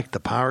 Like the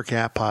Power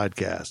Cat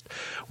Podcast.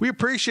 We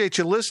appreciate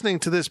you listening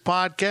to this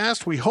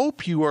podcast. We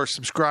hope you are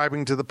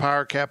subscribing to the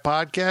Power Cat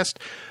Podcast.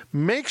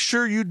 Make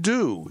sure you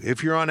do.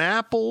 If you're on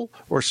Apple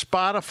or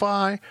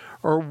Spotify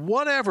or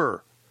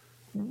whatever,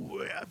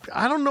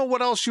 I don't know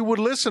what else you would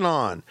listen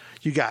on.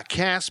 You got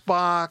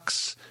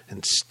CastBox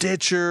and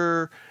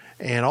Stitcher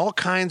and all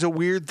kinds of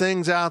weird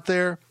things out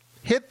there.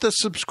 Hit the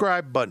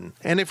subscribe button.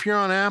 And if you're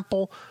on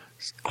Apple,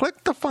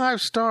 click the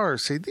 5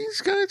 stars. Say, these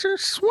guys are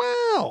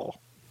swell.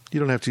 You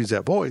don't have to use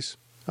that voice,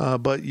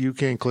 but you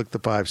can click the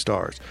 5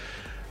 stars.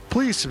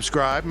 Please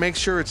subscribe. Make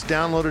sure it's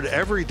downloaded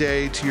every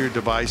day to your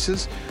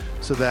devices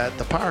so that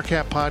the Power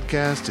Cat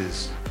Podcast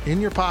is in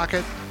your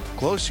pocket,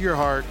 close to your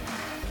heart,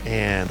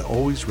 and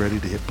always ready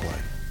to hit play.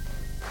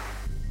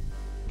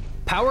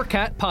 Power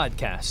Cat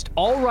Podcast.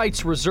 All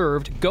rights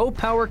reserved.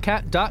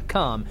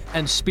 GoPowerCat.com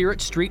and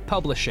Spirit Street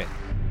Publishing.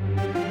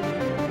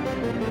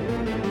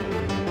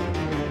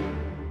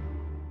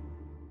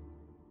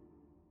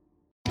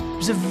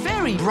 It was a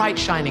very bright,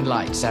 shining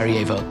light,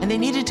 Sarajevo, and they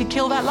needed to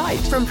kill that light.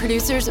 From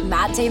producers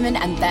Matt Damon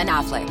and Ben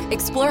Affleck,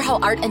 explore how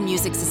art and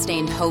music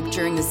sustained hope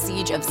during the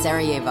siege of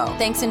Sarajevo,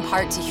 thanks in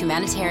part to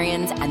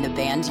humanitarians and the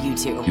band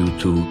U2.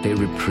 U2, they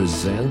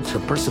represent a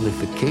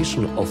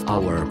personification of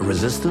our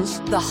resistance.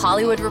 The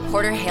Hollywood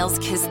Reporter hails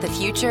Kiss the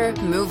Future,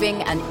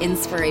 moving and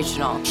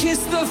inspirational.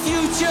 Kiss the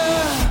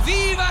future!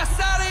 Viva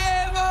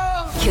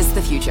Sarajevo! Kiss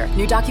the Future,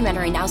 new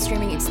documentary now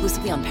streaming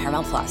exclusively on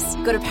Paramount Plus.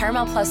 Go to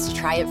Paramount Plus to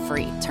try it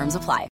free. Terms apply.